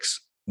tactics.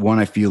 One,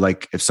 I feel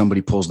like if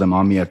somebody pulls them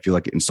on me, I feel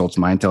like it insults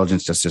my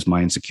intelligence. That's just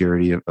my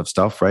insecurity of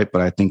stuff. Right.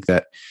 But I think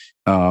that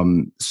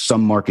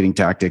some marketing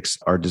tactics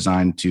are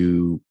designed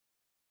to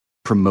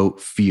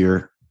promote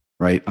fear,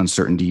 right?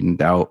 Uncertainty and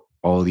doubt,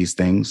 all of these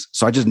things.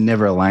 So I just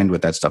never aligned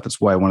with that stuff. It's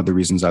why one of the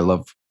reasons I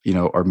love,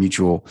 our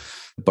mutual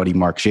buddy,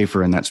 Mark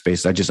Schaefer, in that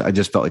space. I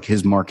just felt like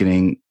his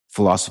marketing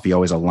philosophy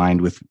always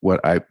aligned with what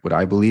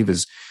I believe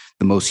is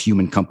the most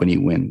human company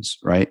wins,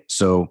 right?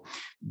 So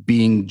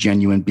being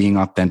genuine, being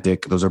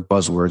authentic, those are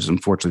buzzwords.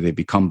 Unfortunately, they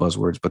become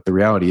buzzwords, but the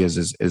reality is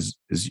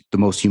the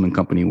most human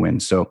company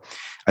wins. So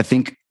I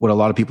think what a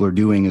lot of people are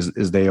doing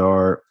is they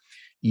are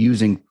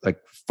using like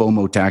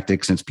FOMO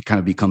tactics, and it's kind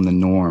of become the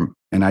norm.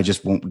 And I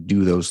just won't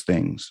do those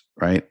things,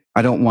 right?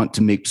 I don't want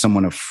to make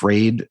someone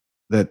afraid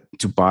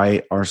to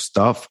buy our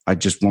stuff. I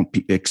just won't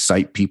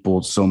excite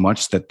people so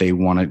much that they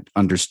want to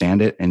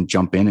understand it and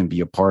jump in and be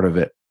a part of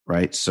it,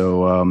 right?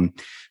 So,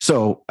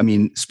 I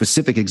mean,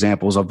 specific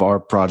examples of our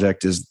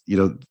project is,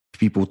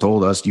 people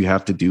told us you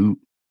have to do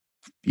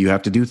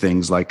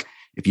things like,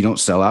 if you don't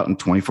sell out in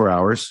 24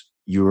 hours,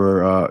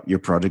 your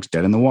project's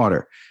dead in the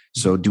water.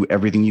 So do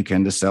everything you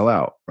can to sell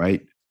out,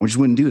 right? We just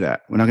wouldn't do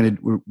that. We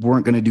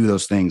weren't going to do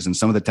those things. And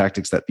some of the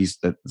tactics that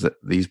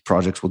these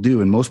projects will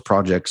do, and most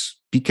projects,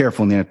 be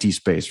careful in the NFT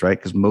space, right?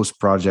 Because most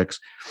projects,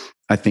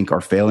 I think, are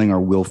failing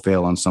or will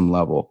fail on some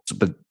level.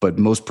 But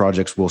most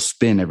projects will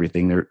spin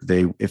everything.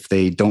 If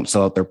they don't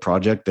sell out their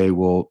project, they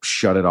will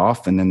shut it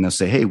off, and then they'll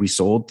say, "Hey, we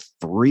sold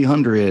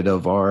 300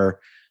 of our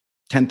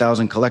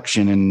 10,000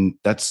 collection, and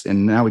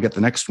now we got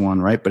the next one,"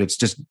 right? But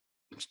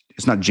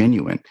it's not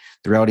genuine.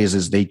 The reality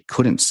is they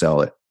couldn't sell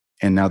it.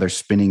 And now they're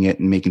spinning it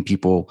and making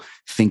people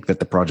think that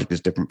the project is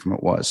different from what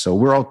it was. So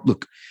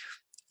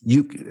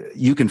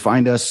you can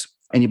find us,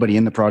 anybody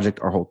in the project,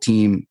 our whole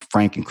team,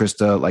 Frank and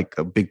Krista. Like,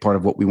 a big part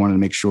of what we wanted to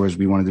make sure is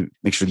we wanted to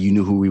make sure that you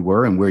knew who we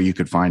were and where you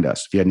could find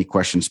us. If you had any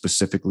questions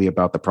specifically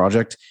about the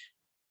project,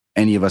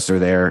 any of us are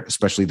there,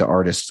 especially the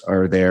artists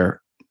are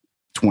there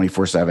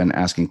 24/7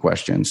 asking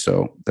questions.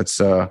 So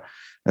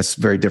that's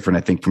very different,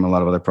 I think, from a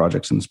lot of other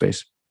projects in the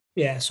space.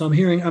 Yeah. So I'm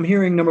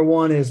hearing number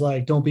one is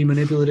like, don't be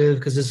manipulative,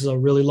 because this is a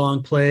really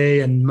long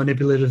play, and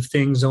manipulative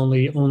things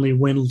only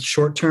win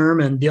short term.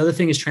 And the other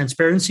thing is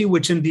transparency,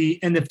 which in the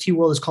NFT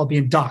world is called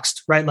being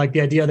doxed, right? Like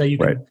the idea that you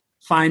can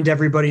find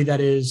everybody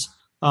that is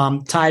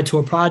tied to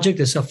a project.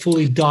 It's a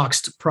fully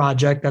doxed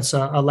project. That's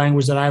a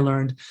language that I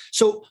learned.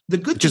 So the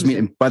good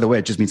by the way,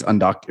 it just means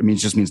undocked. I mean, it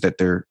just means that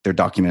they're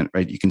documented,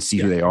 right? You can see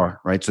who they are,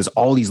 right? So there's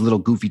all these little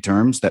goofy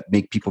terms that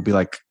make people be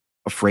like,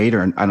 afraid,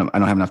 or I don't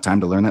have enough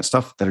time to learn that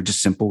stuff, that are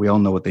just simple. We all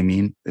know what they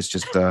mean. It's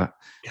just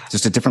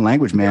just a different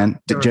language, man.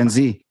 Gen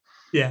Z.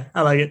 Yeah,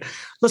 I like it.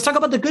 Let's talk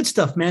about the good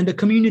stuff, man. The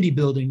community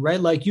building, right?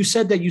 Like you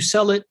said that you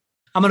sell it.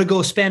 I'm going to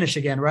go Spanish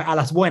again, right? A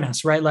las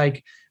buenas, right?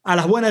 Like a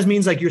las buenas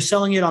means like you're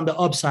selling it on the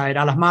upside.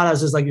 A las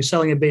malas is like you're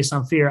selling it based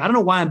on fear. I don't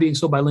know why I'm being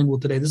so bilingual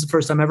today. This is the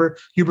first time ever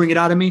you bring it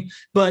out of me.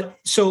 But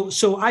so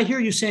I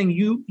hear you saying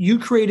you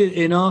created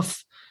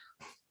enough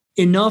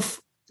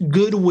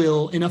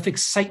goodwill, enough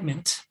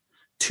excitement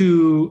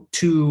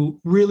to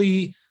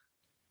really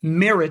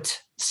merit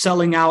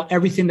selling out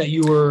everything that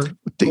you were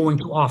going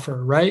to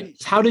offer, right?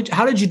 How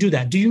did you do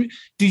that? Do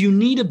you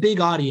need a big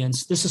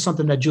audience? This is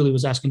something that Julie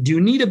was asking. Do you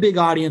need a big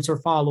audience or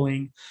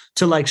following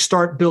to like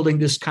start building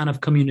this kind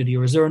of community,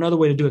 or is there another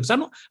way to do it?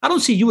 Because I don't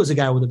see you as a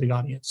guy with a big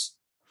audience.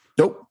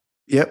 Nope.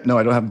 Yep. No,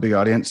 I don't have a big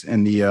audience,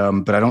 and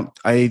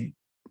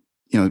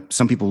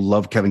some people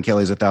love Kevin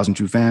Kelly's 1,000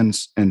 True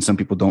Fans, and some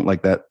people don't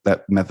like that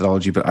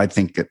methodology. But I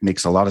think it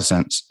makes a lot of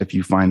sense if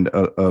you find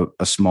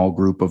a small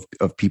group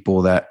of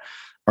people that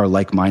are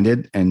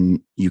like-minded and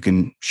you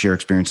can share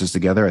experiences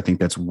together. I think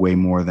that's way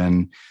more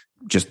than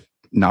just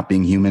not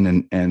being human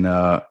and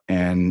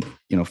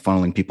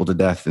funneling people to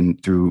death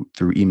and through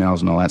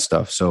emails and all that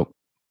stuff. So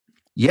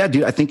yeah,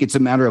 dude, I think it's a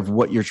matter of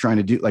what you're trying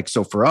to do. Like,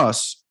 so for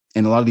us,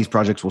 And a lot of these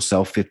projects will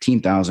sell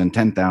 15,000,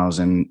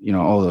 10,000,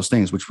 all those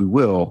things, which we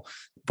will,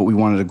 but we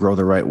wanted to grow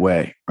the right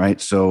way. Right.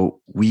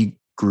 So we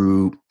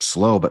grew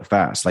slow, but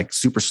fast, like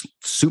super,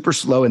 super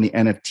slow in the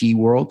NFT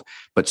world,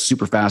 but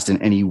super fast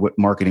in any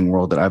marketing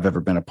world that I've ever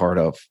been a part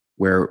of,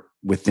 where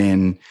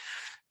within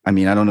a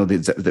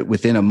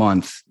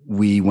month,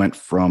 we went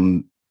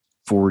from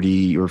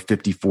 40 or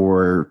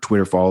 54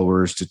 Twitter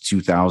followers to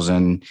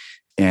 2,000.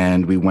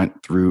 And we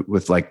went through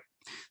with like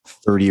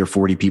 30 or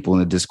 40 people in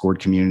the Discord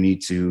community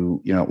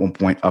to, at one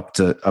point up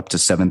to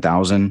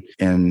 7,000.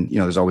 And,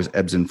 there's always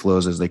ebbs and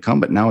flows as they come,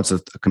 but now it's a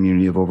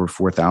community of over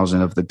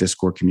 4,000 of the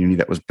Discord community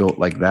that was built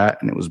like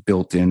that. And it was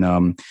built in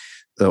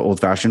the old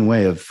fashioned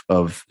way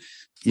of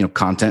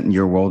content in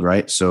your world,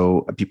 right?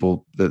 So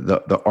people,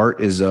 the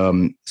art is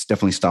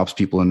definitely stops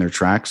people in their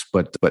tracks,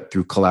 but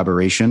through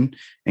collaboration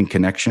and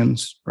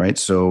connections, right?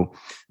 So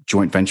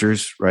joint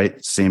ventures,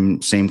 right? Same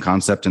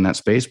concept in that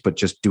space, but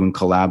just doing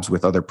collabs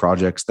with other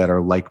projects that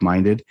are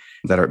like-minded,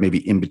 that are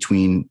maybe in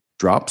between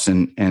drops,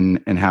 and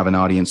have an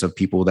audience of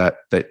people that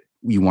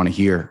you want to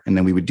hear. And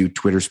then we would do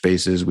Twitter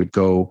Spaces. We'd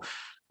go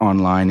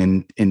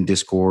online in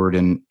Discord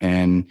and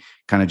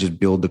kind of just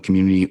build the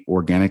community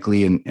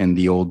organically and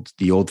the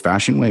old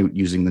fashioned way,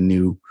 using the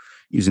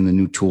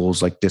new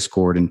tools like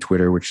Discord and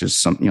Twitter, which is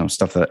some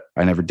stuff that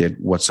I never did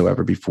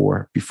whatsoever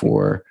before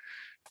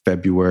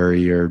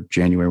February or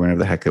January, whenever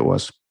the heck it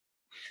was.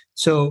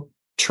 So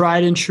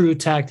tried and true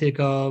tactic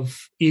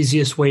of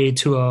easiest way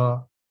to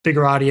a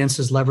bigger audience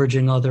is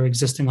leveraging other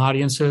existing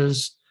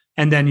audiences.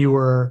 And then you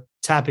were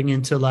tapping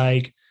into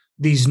like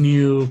these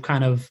new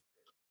kind of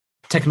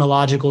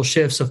technological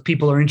shifts of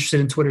people are interested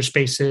in Twitter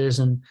Spaces,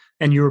 and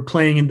you were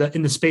playing in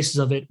the spaces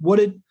of it.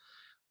 What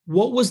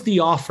was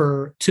the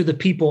offer to the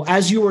people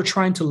as you were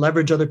trying to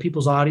leverage other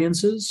people's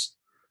audiences?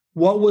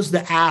 What was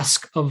the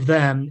ask of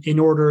them in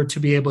order to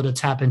be able to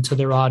tap into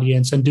their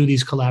audience and do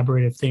these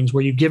collaborative things?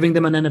 Were you giving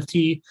them an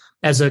NFT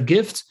as a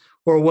gift,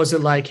 or was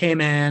it like, hey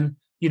man,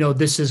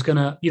 this is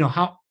gonna,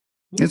 how?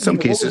 In some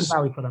cases,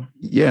 for them?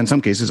 Yeah, in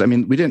some cases, I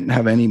mean, we didn't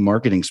have any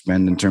marketing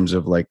spend in terms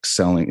of like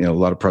selling. A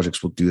lot of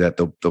projects will do that.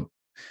 They'll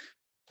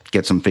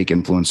get some fake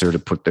influencer to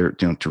put their,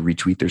 to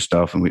retweet their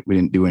stuff. And we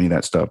didn't do any of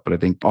that stuff. But I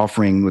think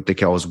offering what they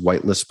call as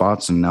whitelist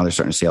spots, and now they're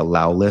starting to say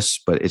allow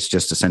lists, but it's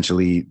just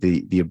essentially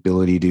the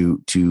ability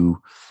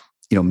to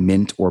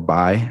mint or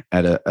buy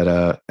at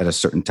a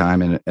certain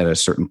time and at a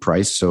certain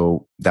price.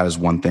 So that is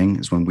one thing,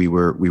 is when we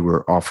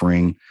were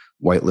offering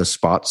whitelist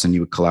spots, and you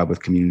would collab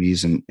with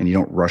communities, and you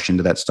don't rush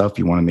into that stuff.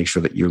 You want to make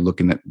sure that you're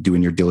looking at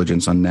doing your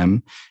diligence on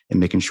them and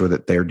making sure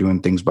that they're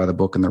doing things by the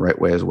book in the right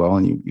way as well.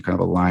 And you kind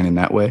of align in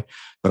that way,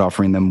 but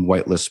offering them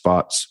whitelist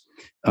spots.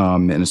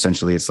 And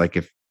essentially it's like,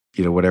 if,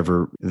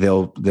 whatever,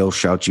 they'll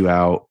shout you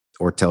out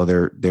or tell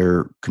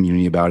their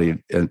community about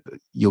it.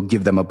 You'll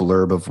give them a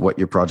blurb of what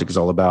your project is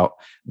all about.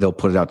 They'll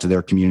put it out to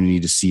their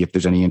community to see if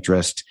there's any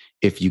interest.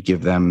 If you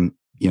give them,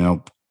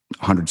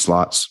 100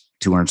 slots,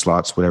 200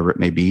 slots, whatever it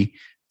may be,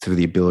 through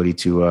the ability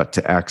to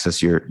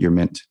access your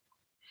mint.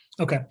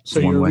 Okay, so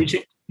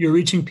you're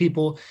reaching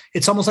people.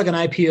 It's almost like an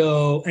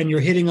IPO, and you're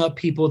hitting up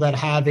people that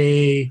have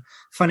a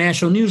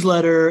financial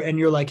newsletter, and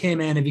you're like, hey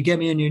man, if you get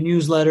me in your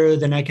newsletter,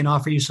 then I can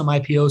offer you some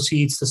IPO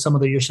seats to some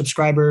of your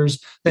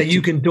subscribers that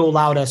you can dole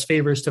out as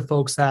favors to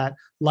folks that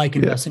like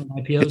investing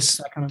in IPOs.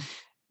 That kind of.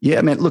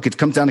 Yeah, man. Look, it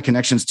comes down to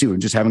connections too, and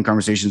just having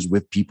conversations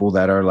with people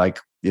that are like,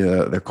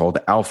 they're called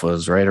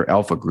alphas, right? Or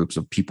alpha groups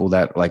of people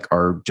that like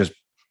are just,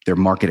 they're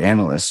market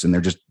analysts, and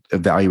they're just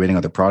evaluating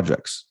other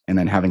projects, and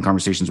then having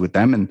conversations with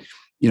them. And,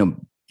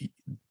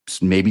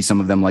 maybe some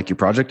of them like your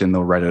project, and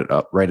they'll write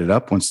it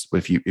up once,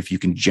 if you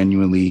can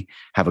genuinely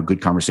have a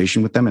good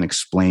conversation with them and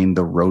explain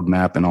the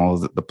roadmap and all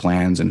of the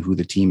plans and who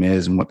the team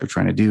is and what they're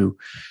trying to do.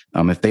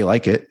 If they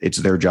like it, it's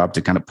their job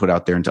to kind of put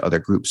out there into other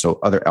groups. So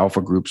other alpha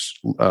groups,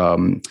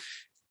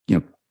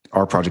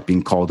 our project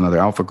being called in other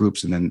alpha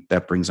groups, and then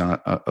that brings on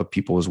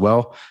people as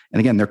well. And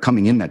again, they're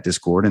coming in that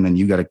Discord, and then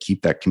you got to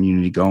keep that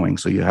community going.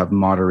 So you have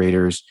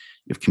moderators,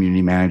 you have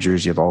community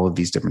managers, you have all of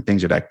these different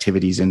things. You have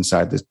activities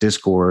inside this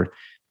Discord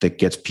that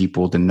gets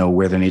people to know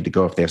where they need to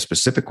go if they have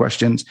specific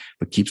questions,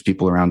 but keeps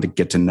people around to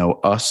get to know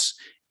us,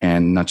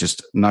 and not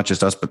just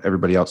us, but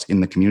everybody else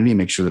in the community, and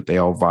make sure that they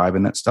all vibe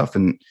in that stuff.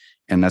 And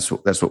that's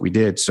what we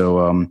did.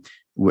 So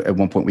at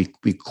one point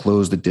we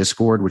closed the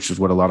Discord, which is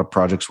what a lot of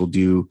projects will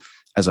do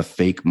as a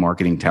fake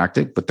marketing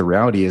tactic. But the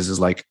reality is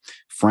like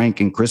Frank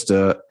and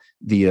Krista,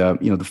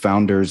 the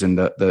founders and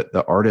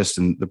the artists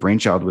and the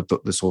brainchild with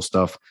this whole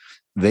stuff,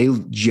 they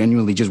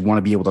genuinely just want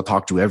to be able to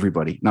talk to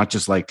everybody, not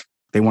just like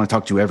they want to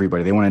talk to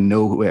everybody. They want to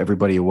know who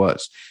everybody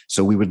was.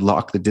 So we would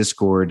lock the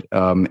Discord,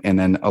 and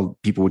then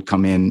people would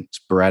come in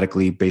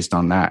sporadically based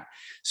on that.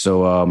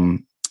 So,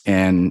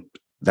 and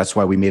that's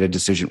why we made a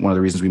decision. One of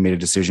the reasons we made a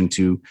decision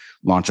to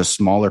launch a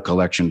smaller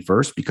collection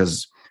first,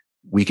 because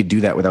we could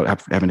do that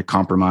without having to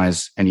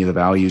compromise any of the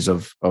values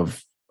of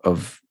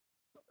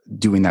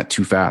doing that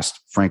too fast.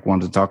 Frank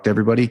wanted to talk to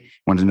everybody,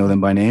 wanted to know them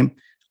by name.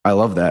 I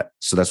love that.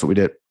 So that's what we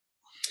did.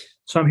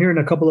 So I'm hearing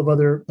a couple of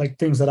other like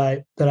things that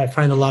I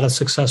find a lot of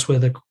success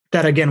with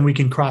that again, we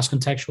can cross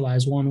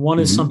contextualize. One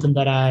is something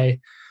that I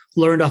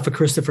learned off of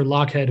Christopher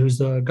Lochhead, who's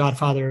the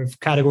godfather of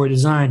category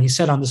design. He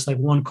said on this like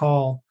one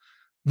call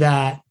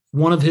that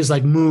one of his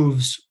like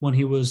moves when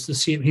he was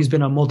he's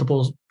been a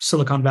multiple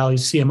Silicon Valley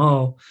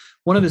CMO.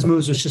 One of his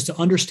moves was just to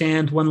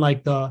understand when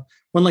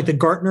the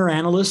Gartner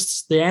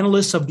analysts, the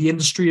analysts of the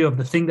industry of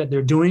the thing that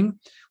they're doing,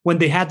 when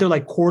they had their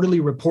like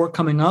quarterly report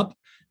coming up,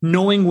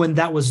 knowing when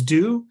that was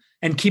due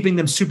and keeping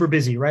them super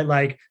busy, right?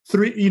 Like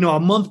a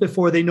month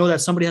before they know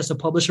that somebody has to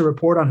publish a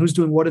report on who's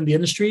doing what in the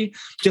industry,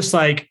 just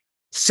like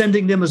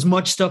sending them as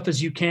much stuff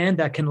as you can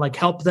that can like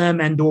help them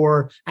and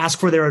or ask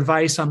for their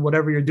advice on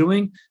whatever you're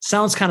doing.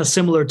 Sounds kind of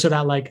similar to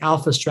that like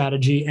alpha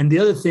strategy. And the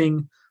other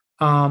thing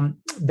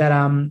that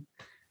I'm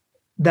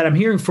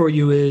hearing for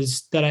you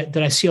is that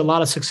I see a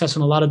lot of success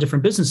in a lot of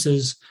different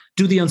businesses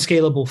do the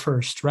unscalable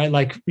first, right?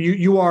 Like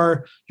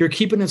you're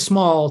keeping it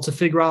small to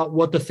figure out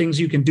what the things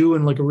you can do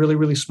in like a really,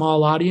 really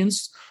small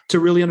audience to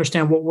really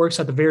understand what works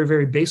at the very,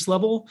 very base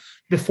level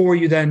before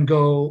you then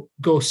go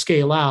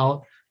scale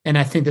out. And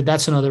I think that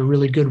that's another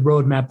really good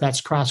roadmap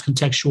that's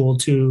cross-contextual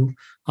to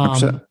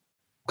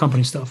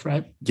company stuff,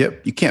 right?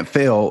 Yep. You can't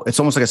fail. It's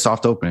almost like a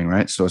soft opening,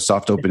 right? So a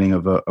soft opening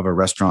of a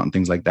restaurant and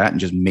things like that,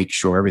 and just make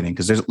sure everything,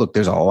 because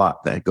there's a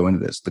lot that go into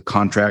this. The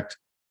contract,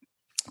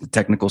 the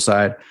technical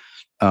side,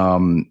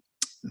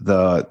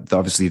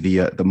 obviously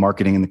the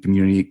marketing and the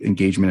community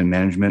engagement and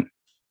management,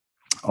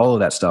 all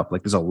of that stuff.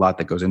 Like there's a lot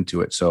that goes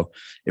into it. So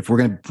if we're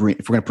going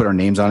to put our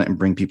names on it and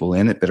bring people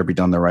in, it better be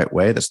done the right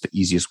way. That's the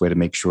easiest way to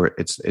make sure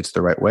it's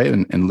the right way.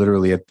 And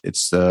literally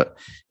it's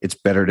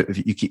better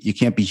to, you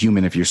can't be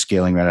human if you're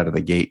scaling right out of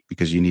the gate,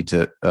 because you need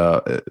to,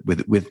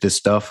 with this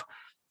stuff,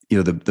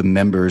 the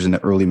members and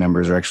the early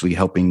members are actually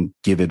helping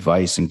give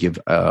advice and give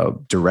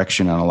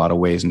direction on a lot of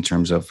ways in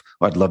terms of,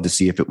 I'd love to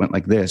see if it went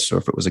like this, or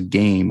if it was a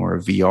game or a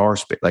VR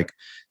space. Like,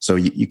 so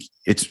you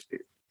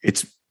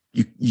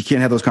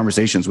can't have those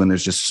conversations when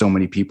there's just so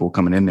many people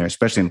coming in there,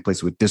 especially in a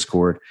place with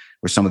Discord,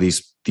 where some of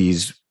these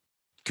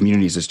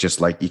communities is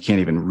just like, you can't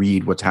even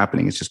read what's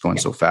happening. It's just going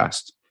so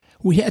fast.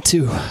 We had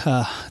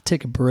to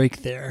take a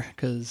break there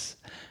because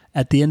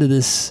at the end of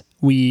this,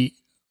 we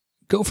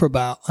go for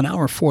about an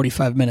hour and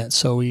 45 minutes.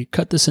 So we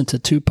cut this into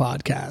 2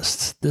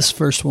 podcasts. This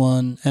first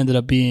one ended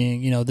up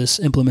being, this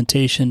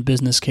implementation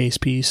business case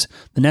piece.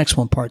 The next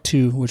one, part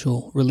 2, which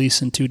will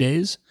release in 2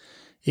 days,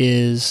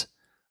 is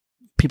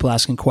people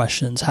asking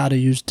questions, how to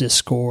use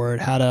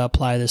Discord, how to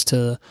apply this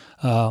to,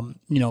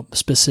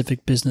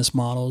 specific business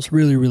models,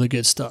 really, really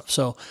good stuff.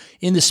 So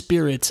in the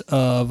spirit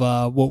of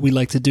what we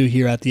like to do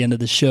here at the end of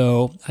the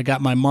show, I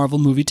got my Marvel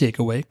movie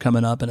takeaway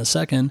coming up in a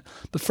second.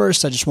 But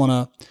first, I just want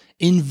to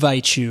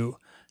invite you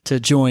to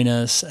join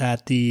us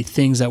at the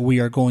things that we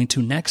are going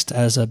to next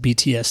as a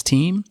BTS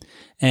team.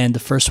 And the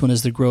first one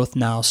is the Growth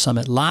Now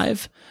Summit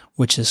Live,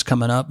 which is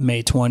coming up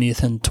May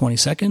 20th and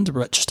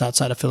 22nd, just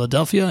outside of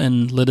Philadelphia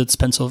in Lititz,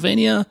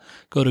 Pennsylvania.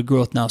 Go to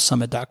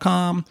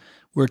growthnowsummit.com.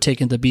 We're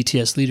taking the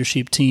BTS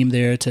leadership team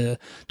there to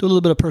do a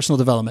little bit of personal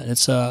development.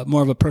 It's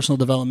more of a personal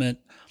development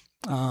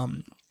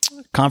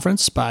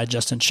conference by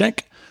Justin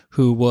Schenck,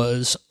 who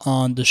was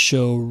on the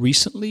show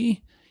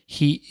recently.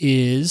 He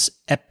is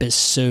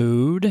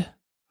episode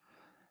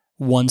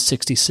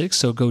 166.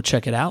 So go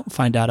check it out,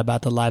 find out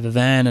about the live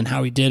event and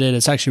how he did it.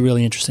 It's actually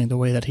really interesting the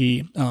way that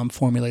he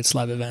formulates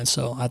live events.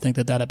 So I think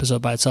that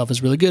episode by itself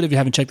is really good. If you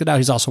haven't checked it out,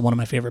 he's also one of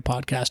my favorite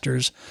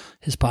podcasters.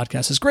 His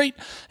podcast is great.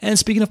 And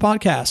speaking of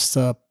podcasts,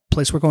 the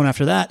place we're going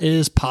after that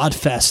is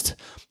PodFest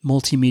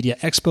Multimedia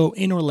Expo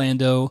in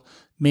Orlando,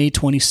 May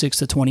 26th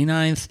to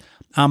 29th.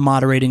 I'm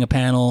moderating a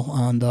panel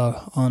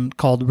on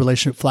called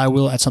Relationship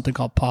Flywheel at something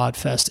called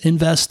PodFest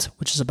Invest,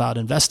 which is about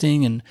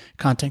investing and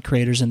content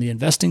creators in the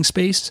investing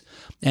space.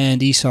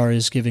 And Isar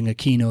is giving a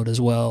keynote as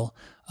well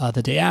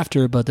the day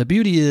after. But the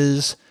beauty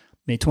is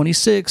May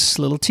 26th,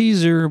 little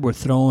teaser, we're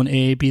throwing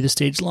a Be the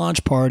Stage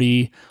launch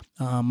party.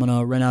 I'm going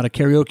to rent out a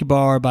karaoke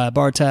bar, buy a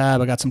bar tab.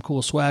 I got some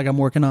cool swag I'm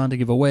working on to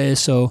give away.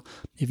 So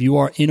if you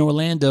are in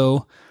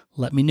Orlando,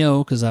 let me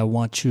know because I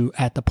want you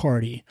at the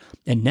party.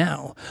 And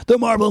now, the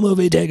Marvel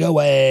movie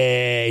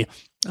takeaway.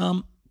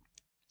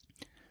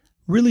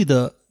 Really,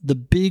 the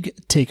big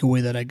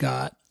takeaway that I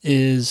got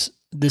is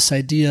this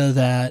idea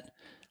that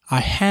I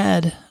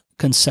had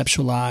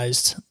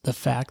conceptualized the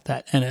fact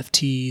that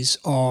NFTs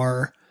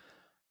are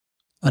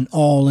an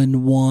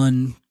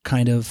all-in-one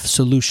kind of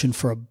solution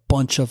for a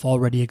bunch of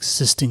already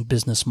existing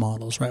business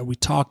models, right? We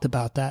talked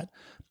about that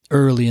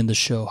early in the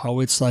show,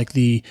 how it's like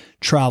the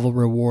travel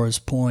rewards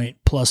point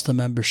plus the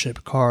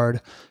membership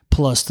card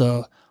plus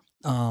the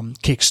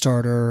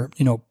Kickstarter,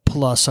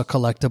 plus a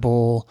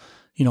collectible,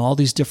 all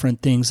these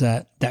different things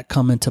that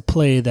come into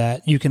play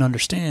that you can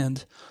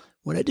understand.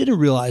 What I didn't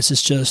realize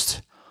is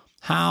just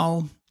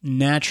how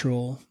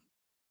natural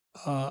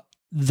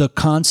the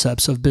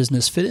concepts of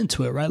business fit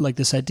into it, right? Like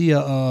this idea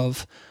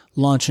of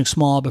launching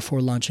small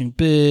before launching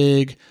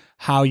big,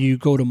 how you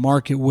go to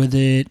market with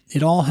it.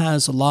 It all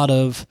has a lot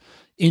of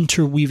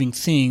interweaving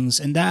things,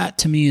 and that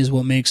to me is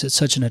what makes it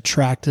such an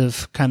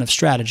attractive kind of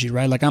strategy,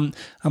 right? Like I'm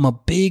a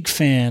big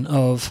fan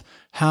of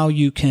how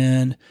you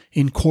can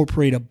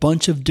incorporate a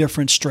bunch of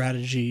different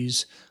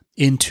strategies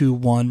into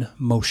one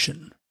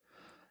motion.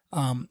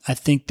 I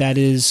think that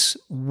is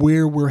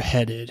where we're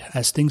headed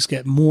as things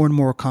get more and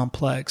more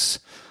complex.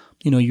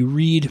 You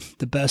read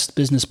the best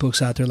business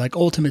books out there, like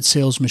Ultimate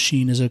Sales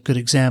Machine is a good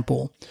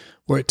example,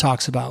 where it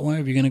talks about, well,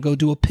 if you're going to go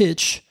do a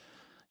pitch,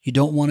 you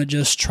don't want to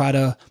just try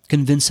to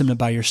convince them to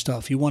buy your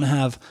stuff. You want to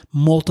have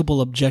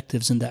multiple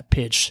objectives in that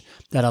pitch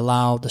that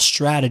allow the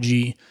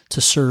strategy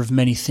to serve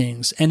many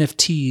things.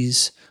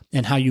 NFTs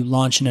and how you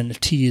launch an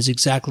NFT is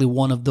exactly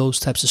one of those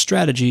types of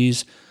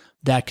strategies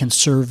that can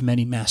serve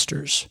many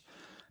masters,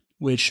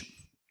 which,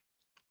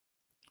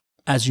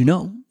 as you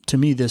know, to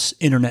me, this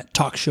internet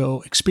talk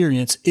show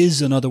experience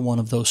is another one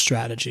of those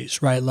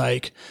strategies, right?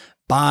 Like,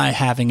 by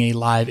having a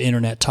live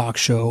internet talk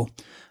show,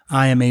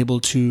 I am able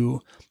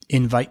to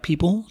invite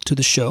people to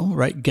the show,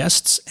 right?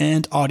 Guests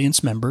and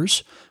audience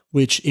members,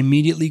 which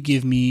immediately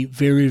give me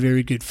very,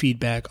 very good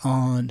feedback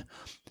on,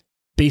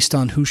 based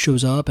on who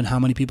shows up and how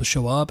many people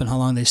show up and how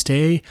long they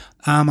stay.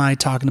 Am I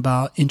talking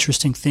about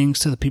interesting things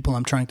to the people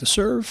I'm trying to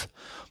serve?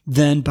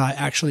 Then by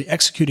actually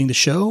executing the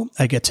show,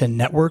 I get to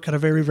network at a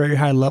very, very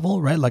high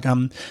level, right? Like,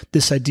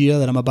 this idea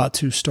that I'm about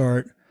to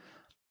start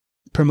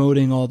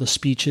promoting all the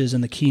speeches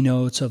and the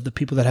keynotes of the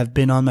people that have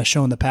been on my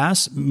show in the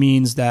past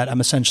means that I'm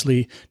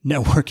essentially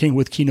networking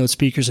with keynote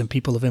speakers and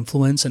people of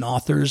influence and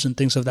authors and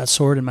things of that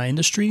sort in my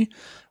industry,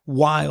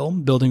 while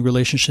building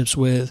relationships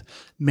with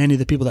many of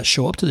the people that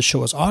show up to the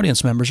show as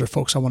audience members or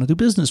folks I want to do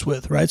business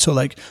with, right? So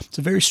like, it's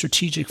a very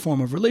strategic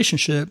form of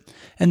relationship.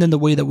 And then the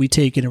way that we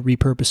take it and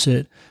repurpose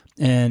it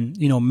and,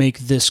 make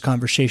this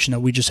conversation that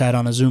we just had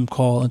on a Zoom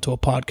call into a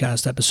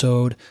podcast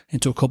episode,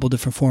 into a couple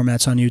different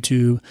formats on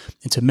YouTube,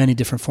 into many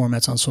different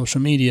formats on social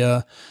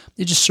media.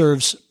 It just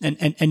serves.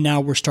 And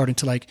now we're starting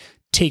to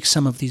take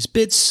some of these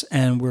bits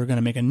and we're going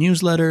to make a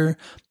newsletter,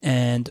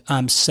 and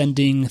I'm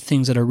sending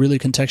things that are really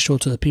contextual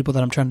to the people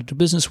that I'm trying to do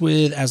business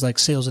with as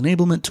sales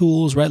enablement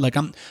tools, right? Like,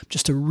 I'm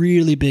just a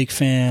really big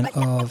fan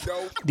of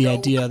the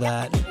idea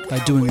that by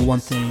doing one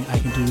thing, I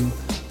can do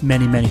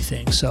many, many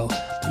things. So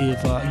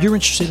if you're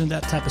interested in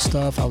that type of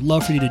stuff, I would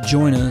love for you to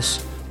join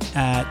us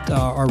at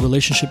our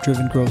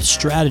relationship-driven growth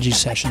strategy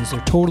sessions. They're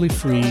totally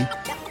free.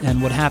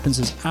 And what happens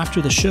is,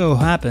 after the show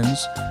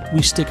happens,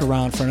 we stick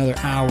around for another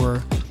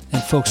hour,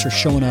 and folks are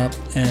showing up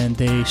and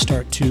they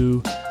start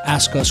to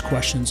ask us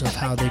questions of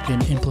how they can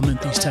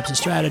implement these types of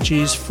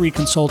strategies, free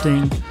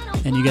consulting,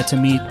 and you get to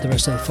meet the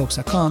rest of the folks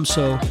that come.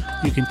 So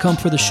you can come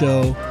for the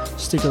show,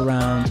 stick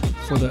around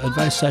for the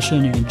advice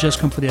session, you can just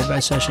come for the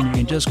advice session, you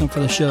can just come for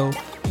the show,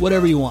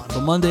 whatever you want.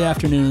 But Monday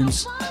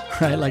afternoons,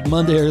 right, like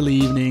Monday early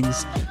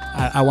evenings,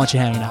 I want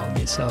you hanging out with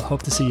me. So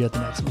hope to see you at the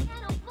next one.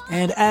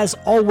 And as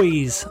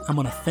always, I'm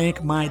going to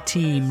thank my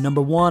team.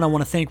 Number one, I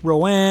want to thank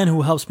Roanne,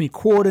 who helps me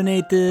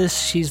coordinate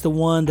this. She's the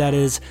one that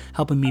is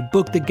helping me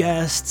book the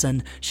guests,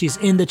 and she's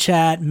in the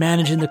chat,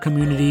 managing the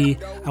community.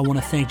 I want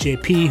to thank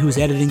JP, who's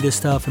editing this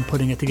stuff and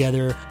putting it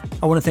together.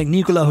 I want to thank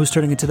Nicola, who's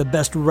turning into the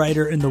best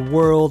writer in the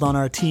world on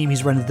our team.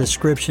 He's writing the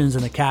descriptions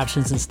and the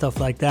captions and stuff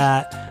like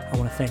that. I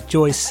want to thank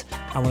Joyce.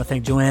 I want to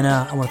thank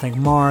Joanna. I want to thank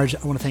Marge.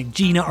 I want to thank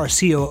Gina, our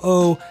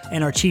COO,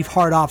 and our Chief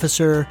Heart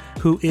Officer,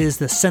 who is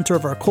the center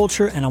of our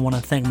culture. And I want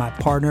to thank my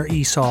partner,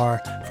 Isar,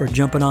 for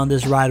jumping on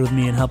this ride with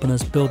me and helping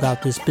us build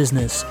out this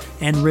business.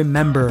 And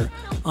remember,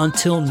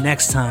 until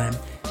next time,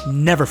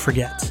 never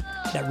forget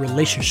that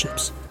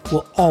relationships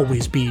will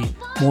always be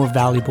more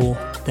valuable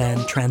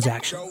than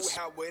transactions.